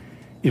Casey.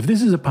 If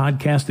this is a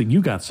podcast that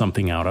you got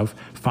something out of,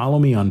 follow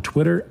me on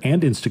Twitter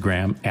and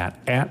Instagram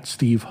at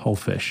Steve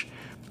Hullfish.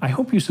 I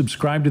hope you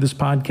subscribe to this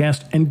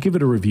podcast and give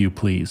it a review,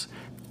 please.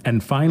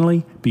 And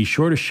finally, be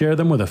sure to share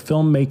them with a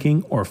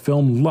filmmaking or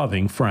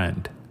film-loving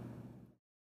friend.